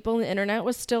meet people. And the internet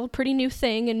was still a pretty new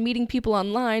thing. And meeting people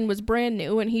online was brand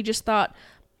new. And he just thought,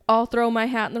 I'll throw my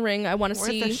hat in the ring. I want to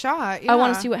see. Worth a shot. Yeah. I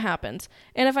want to see what happens.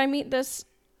 And if I meet this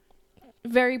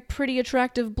very pretty,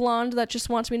 attractive blonde that just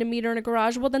wants me to meet her in a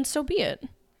garage, well, then so be it.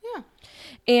 Yeah.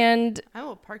 And I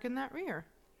will park in that rear.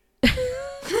 And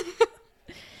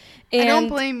I don't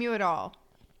blame you at all.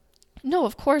 No,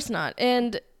 of course not.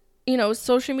 And, you know,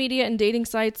 social media and dating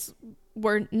sites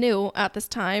were new at this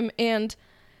time, and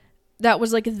that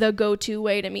was like the go-to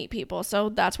way to meet people. So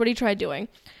that's what he tried doing.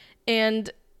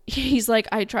 And he's like,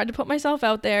 I tried to put myself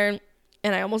out there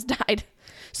and I almost died.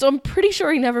 So I'm pretty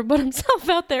sure he never put himself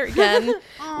out there again,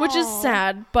 which is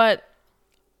sad. But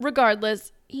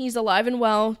regardless, he's alive and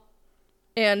well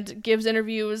and gives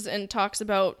interviews and talks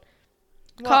about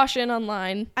caution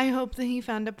online. I hope that he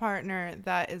found a partner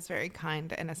that is very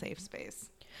kind and a safe space.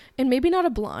 And maybe not a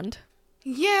blonde.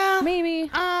 Yeah.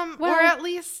 Maybe. Or at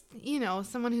least,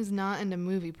 someone who's not into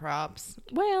movie props.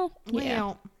 Well,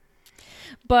 yeah.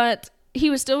 But he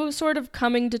was still sort of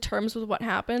coming to terms with what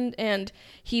happened, and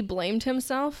he blamed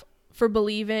himself for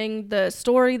believing the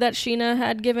story that Sheena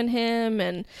had given him,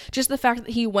 and just the fact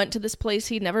that he went to this place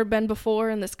he'd never been before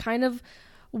in this kind of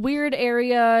weird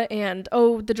area, and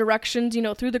the directions,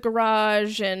 through the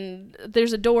garage, and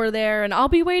there's a door there, and I'll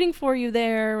be waiting for you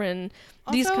there, and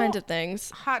also, these kinds of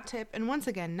things. Hot tip, and once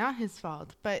again, not his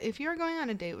fault, but if you're going on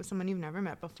a date with someone you've never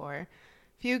met before,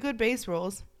 few good base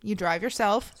rules: you drive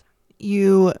yourself,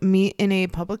 you meet in a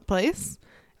public place,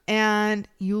 and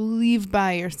you leave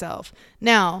by yourself.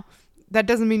 Now, that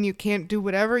doesn't mean you can't do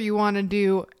whatever you want to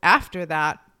do after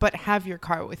that, but have your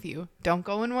car with you. Don't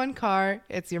go in one car.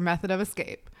 It's your method of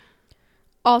escape.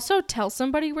 Also, tell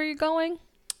somebody where you're going.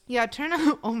 Yeah,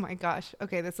 oh my gosh.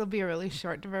 Okay, this will be a really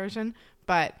short diversion,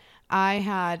 but I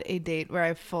had a date where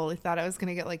I fully thought I was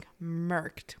going to get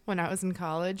murked when I was in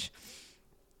college.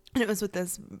 And it was with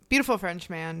this beautiful French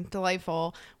man,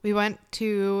 delightful. We went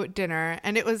to dinner,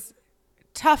 and it was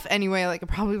tough anyway. It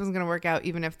probably wasn't going to work out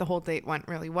even if the whole date went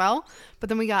really well. But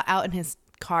then we got out, and his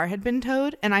car had been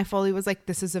towed, and I fully was like,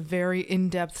 this is a very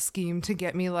in-depth scheme to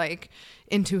get me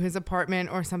into his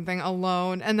apartment or something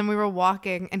alone. And then we were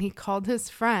walking, and he called his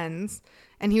friends,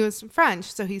 and he was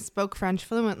French, so he spoke French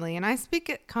fluently. And I speak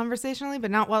it conversationally,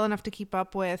 but not well enough to keep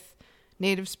up with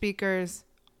native speakers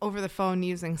over the phone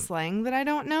using slang that I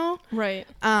don't know. Right.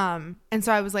 And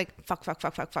so I was like, fuck,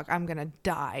 I'm gonna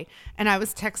die. And I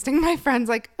was texting my friends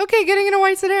okay, getting in a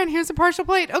white sedan, here's a partial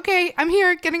plate. Okay, I'm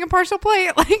here getting a partial plate.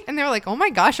 And they were like, oh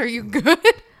my gosh, are you good?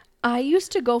 I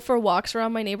used to go for walks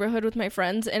around my neighborhood with my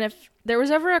friends, and if there was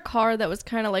ever a car that was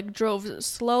kind of drove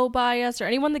slow by us, or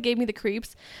anyone that gave me the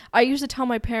creeps, I used to tell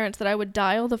my parents that I would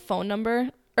dial the phone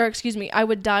number, I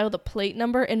would dial the plate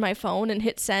number in my phone and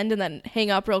hit send and then hang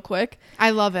up real quick.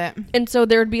 I love it. And so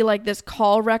there would be this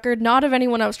call record, not of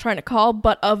anyone I was trying to call,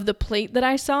 but of the plate that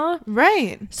I saw.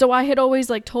 Right. So I had always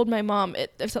told my mom,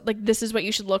 this is what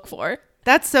you should look for.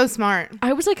 That's so smart.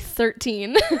 I was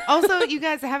 13. Also, you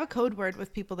guys have a code word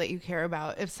with people that you care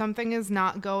about. If something is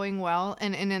not going well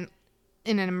and in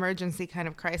an emergency kind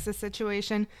of crisis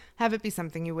situation, have it be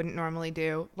something you wouldn't normally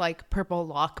do, like purple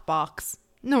lockbox.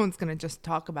 No one's going to just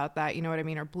talk about that, you know what I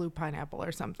mean? Or blue pineapple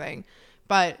or something.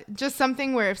 But just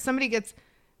something where if somebody gets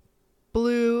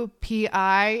blue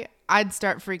PI, I'd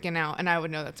start freaking out and I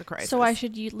would know that's a crisis. So I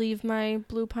should leave my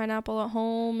blue pineapple at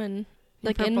home and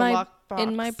in my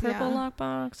purple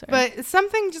lockbox? But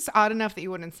something just odd enough that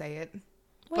you wouldn't say it.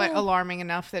 But alarming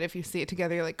enough that if you see it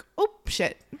together, you're like, oh,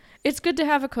 shit. It's good to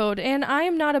have a code, and I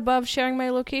am not above sharing my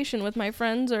location with my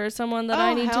friends or someone that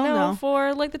I need to know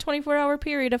for the 24-hour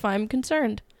period if I'm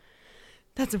concerned.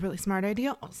 That's a really smart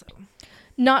idea also.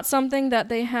 Not something that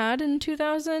they had in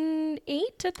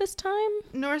 2008 at this time.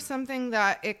 Nor something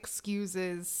that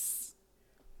excuses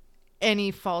any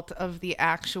fault of the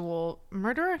actual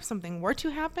murder. If something were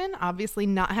to happen, obviously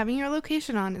not having your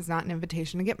location on is not an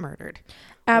invitation to get murdered.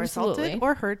 Absolutely. Or assaulted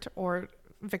or hurt or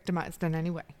victimized in any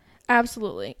way.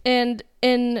 Absolutely. And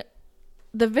in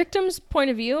the victim's point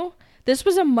of view, this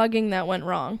was a mugging that went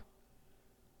wrong.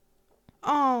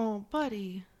 Oh,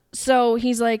 buddy. So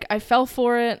he's like, I fell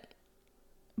for it,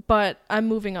 but I'm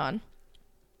moving on.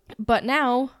 But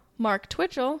now, Mark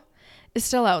Twitchell is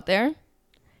still out there.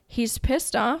 He's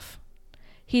pissed off.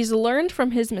 He's learned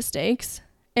from his mistakes,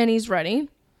 and he's ready.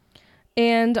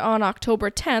 And on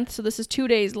October 10th, so this is 2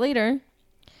 days later,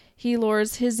 he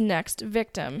lures his next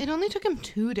victim. It only took him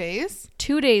 2 days?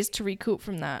 2 days to recoup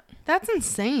from that. That's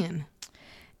insane.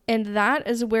 And that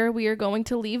is where we are going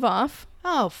to leave off.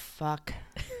 Oh, fuck.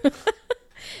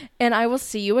 And I will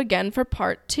see you again for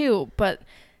part 2. But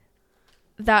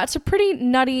that's a pretty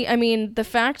nutty... I mean, the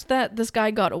fact that this guy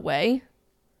got away...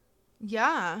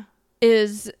 Yeah.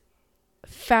 ...is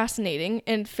fascinating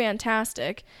and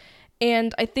fantastic.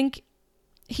 And I think...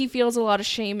 he feels a lot of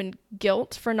shame and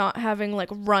guilt for not having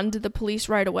run to the police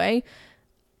right away.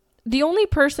 The only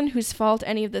person whose fault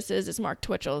any of this is Mark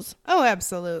Twitchell's. Oh,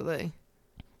 absolutely.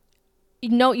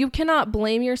 No, you cannot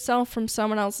blame yourself from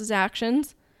someone else's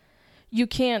actions. You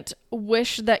can't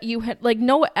wish that you had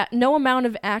no amount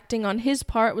of acting on his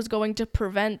part was going to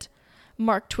prevent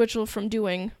Mark Twitchell from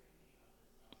doing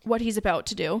what he's about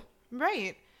to do.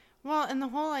 Right. Well, and the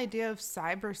whole idea of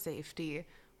cyber safety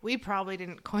we probably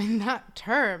didn't coin that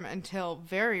term until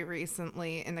very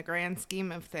recently in the grand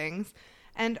scheme of things.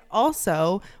 And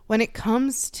also, when it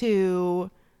comes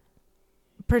to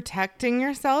protecting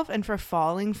yourself and for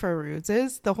falling for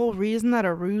ruses, the whole reason that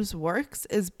a ruse works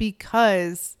is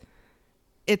because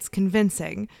it's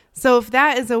convincing. So if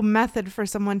that is a method for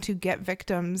someone to get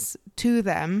victims to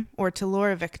them or to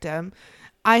lure a victim,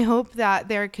 I hope that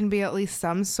there can be at least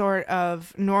some sort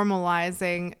of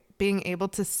normalizing being able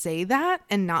to say that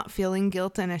and not feeling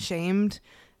guilt and ashamed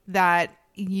that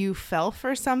you fell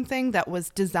for something that was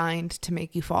designed to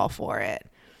make you fall for it.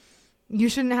 You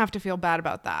shouldn't have to feel bad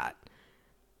about that.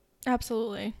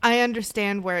 Absolutely. I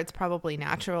understand where it's probably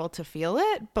natural to feel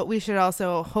it, but we should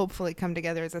also hopefully come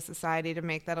together as a society to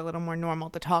make that a little more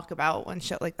normal to talk about when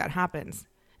shit like that happens.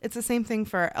 It's the same thing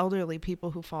for elderly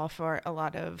people who fall for a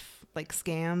lot of like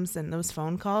scams and those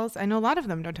phone calls. I know a lot of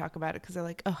them don't talk about it because they're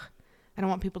like, ugh, I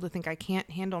don't want people to think I can't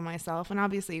handle myself. And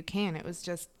obviously you can. It was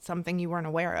just something you weren't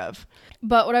aware of.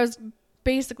 But what I was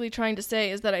basically trying to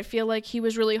say is that I feel like he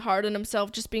was really hard on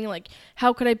himself, just being like,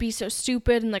 how could I be so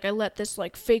stupid? And like, I let this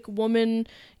like fake woman,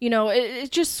 you know, it's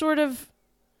just sort of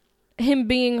him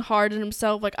being hard on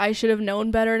himself. Like, I should have known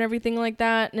better and everything like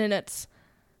that. And it's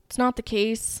not the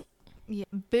case. Yeah.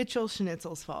 Bitchell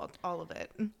Schnitzel's fault. All of it.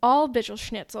 All Bitchell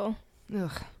Schnitzel.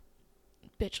 Ugh.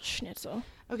 Bitchell Schnitzel.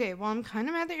 Okay, well, I'm kind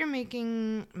of mad that you're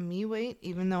making me wait,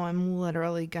 even though I'm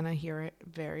literally going to hear it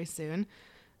very soon.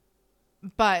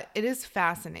 But it is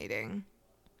fascinating.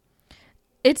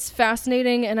 It's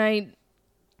fascinating, and I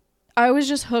was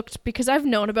just hooked because I've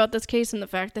known about this case and the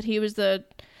fact that he was the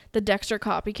Dexter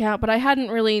copycat, but I hadn't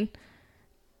really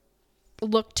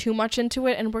looked too much into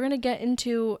it, and we're going to get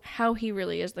into how he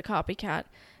really is the copycat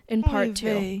in part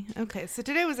 2. Okay, so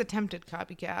today was attempted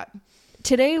copycat.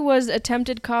 Today was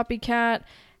attempted copycat,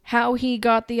 how he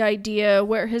got the idea,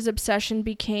 where his obsession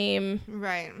became.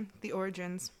 Right, the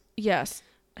origins. Yes.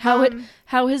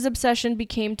 How his obsession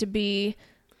became to be.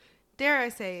 Dare I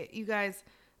say it, you guys.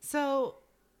 So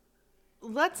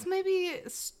let's maybe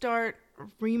start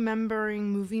remembering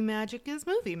movie magic is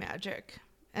movie magic.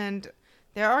 And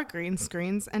there are green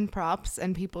screens and props,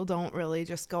 and people don't really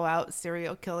just go out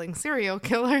serial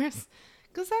killers.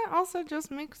 Because that also just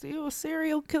makes you a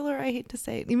serial killer. I hate to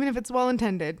say it. Even if it's well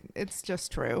intended, it's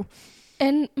just true.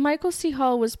 And Michael C.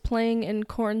 Hall was playing in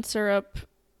corn syrup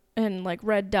and like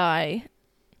red dye.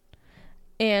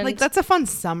 And like, that's a fun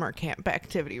summer camp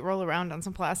activity. Roll around on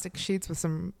some plastic sheets with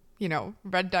some,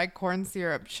 red dye corn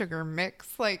syrup sugar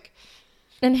mix.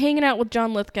 And hanging out with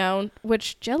John Lithgow,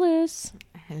 which, jealous.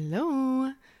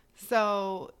 Hello.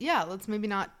 So, yeah, let's maybe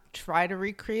not try to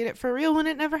recreate it for real when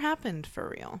it never happened for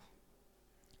real.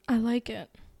 I like it.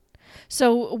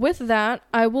 So with that,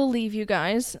 I will leave you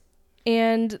guys.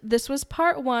 And this was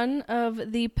part 1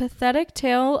 of the pathetic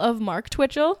tale of Mark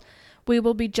Twitchell. We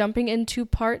will be jumping into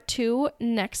part 2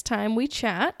 next time we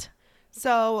chat.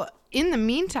 So in the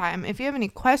meantime, if you have any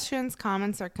questions,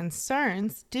 comments, or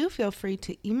concerns, do feel free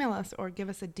to email us or give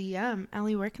us a DM.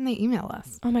 Ellie, where can they email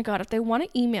us? Oh my God, if they want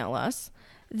to email us,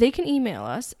 they can email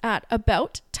us at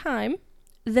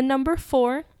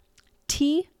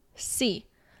abouttime4tc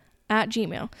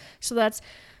 @gmail. So that's,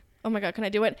 oh my God, can I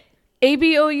do it?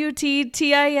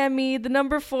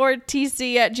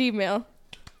 ABOUTTIME4tc @gmail.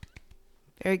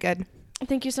 Very good.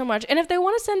 Thank you so much. And if they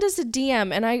want to send us a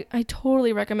DM, and I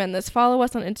totally recommend this, follow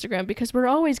us on Instagram because we're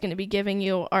always going to be giving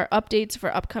you our updates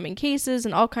for upcoming cases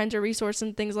and all kinds of resources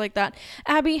and things like that.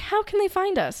 Abby, how can they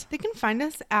find us? They can find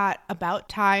us at About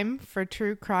Time for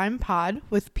True Crime Pod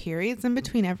with periods in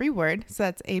between every word. So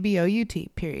that's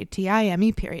ABOUT period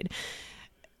TIME period.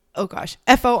 Oh gosh,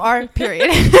 FOR period.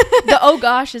 The oh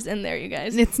gosh is in there, you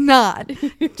guys. It's not.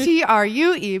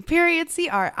 TRUE period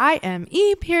CRIME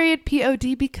period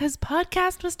POD because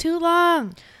podcast was too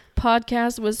long.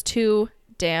 Podcast was too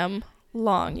damn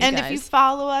long, you and guys. If you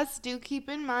follow us, do keep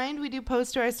in mind we do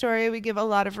post to our story. We give a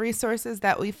lot of resources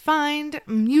that we find,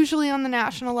 usually on the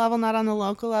national level, not on the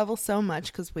local level so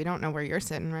much because we don't know where you're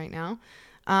sitting right now.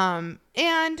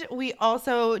 And we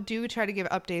also do try to give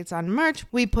updates on merch.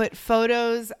 We put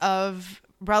photos of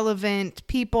relevant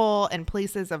people and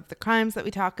places of the crimes that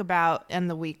we talk about in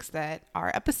the weeks that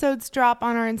our episodes drop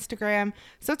on our Instagram.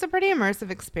 So it's a pretty immersive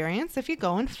experience if you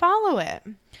go and follow it.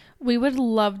 We would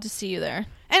love to see you there.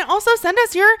 And also send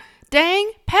us your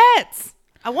dang pets.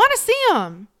 I want to see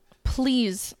them.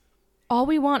 Please. All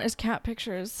we want is cat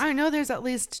pictures. I know there's at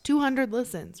least 200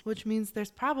 listens, which means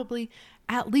there's probably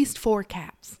at least 4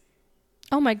 cats.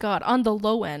 Oh my God, on the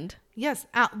low end. Yes,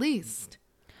 at least.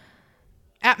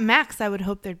 At max, I would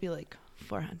hope there'd be like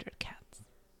 400 cats.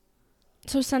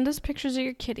 So send us pictures of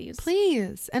your kitties.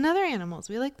 Please. And other animals.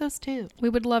 We like those too. We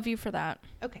would love you for that.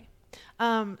 Okay.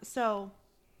 So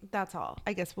that's all.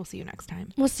 I guess we'll see you next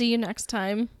time. We'll see you next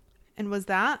time. And was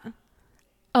that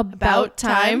About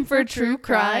time for true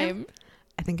crime?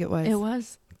 I think it was. It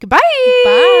was. Goodbye.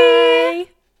 Bye.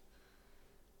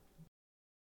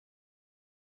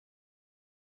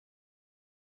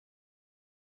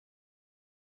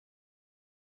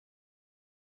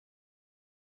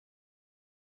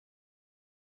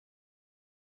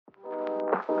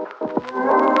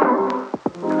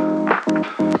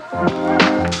 Thank you.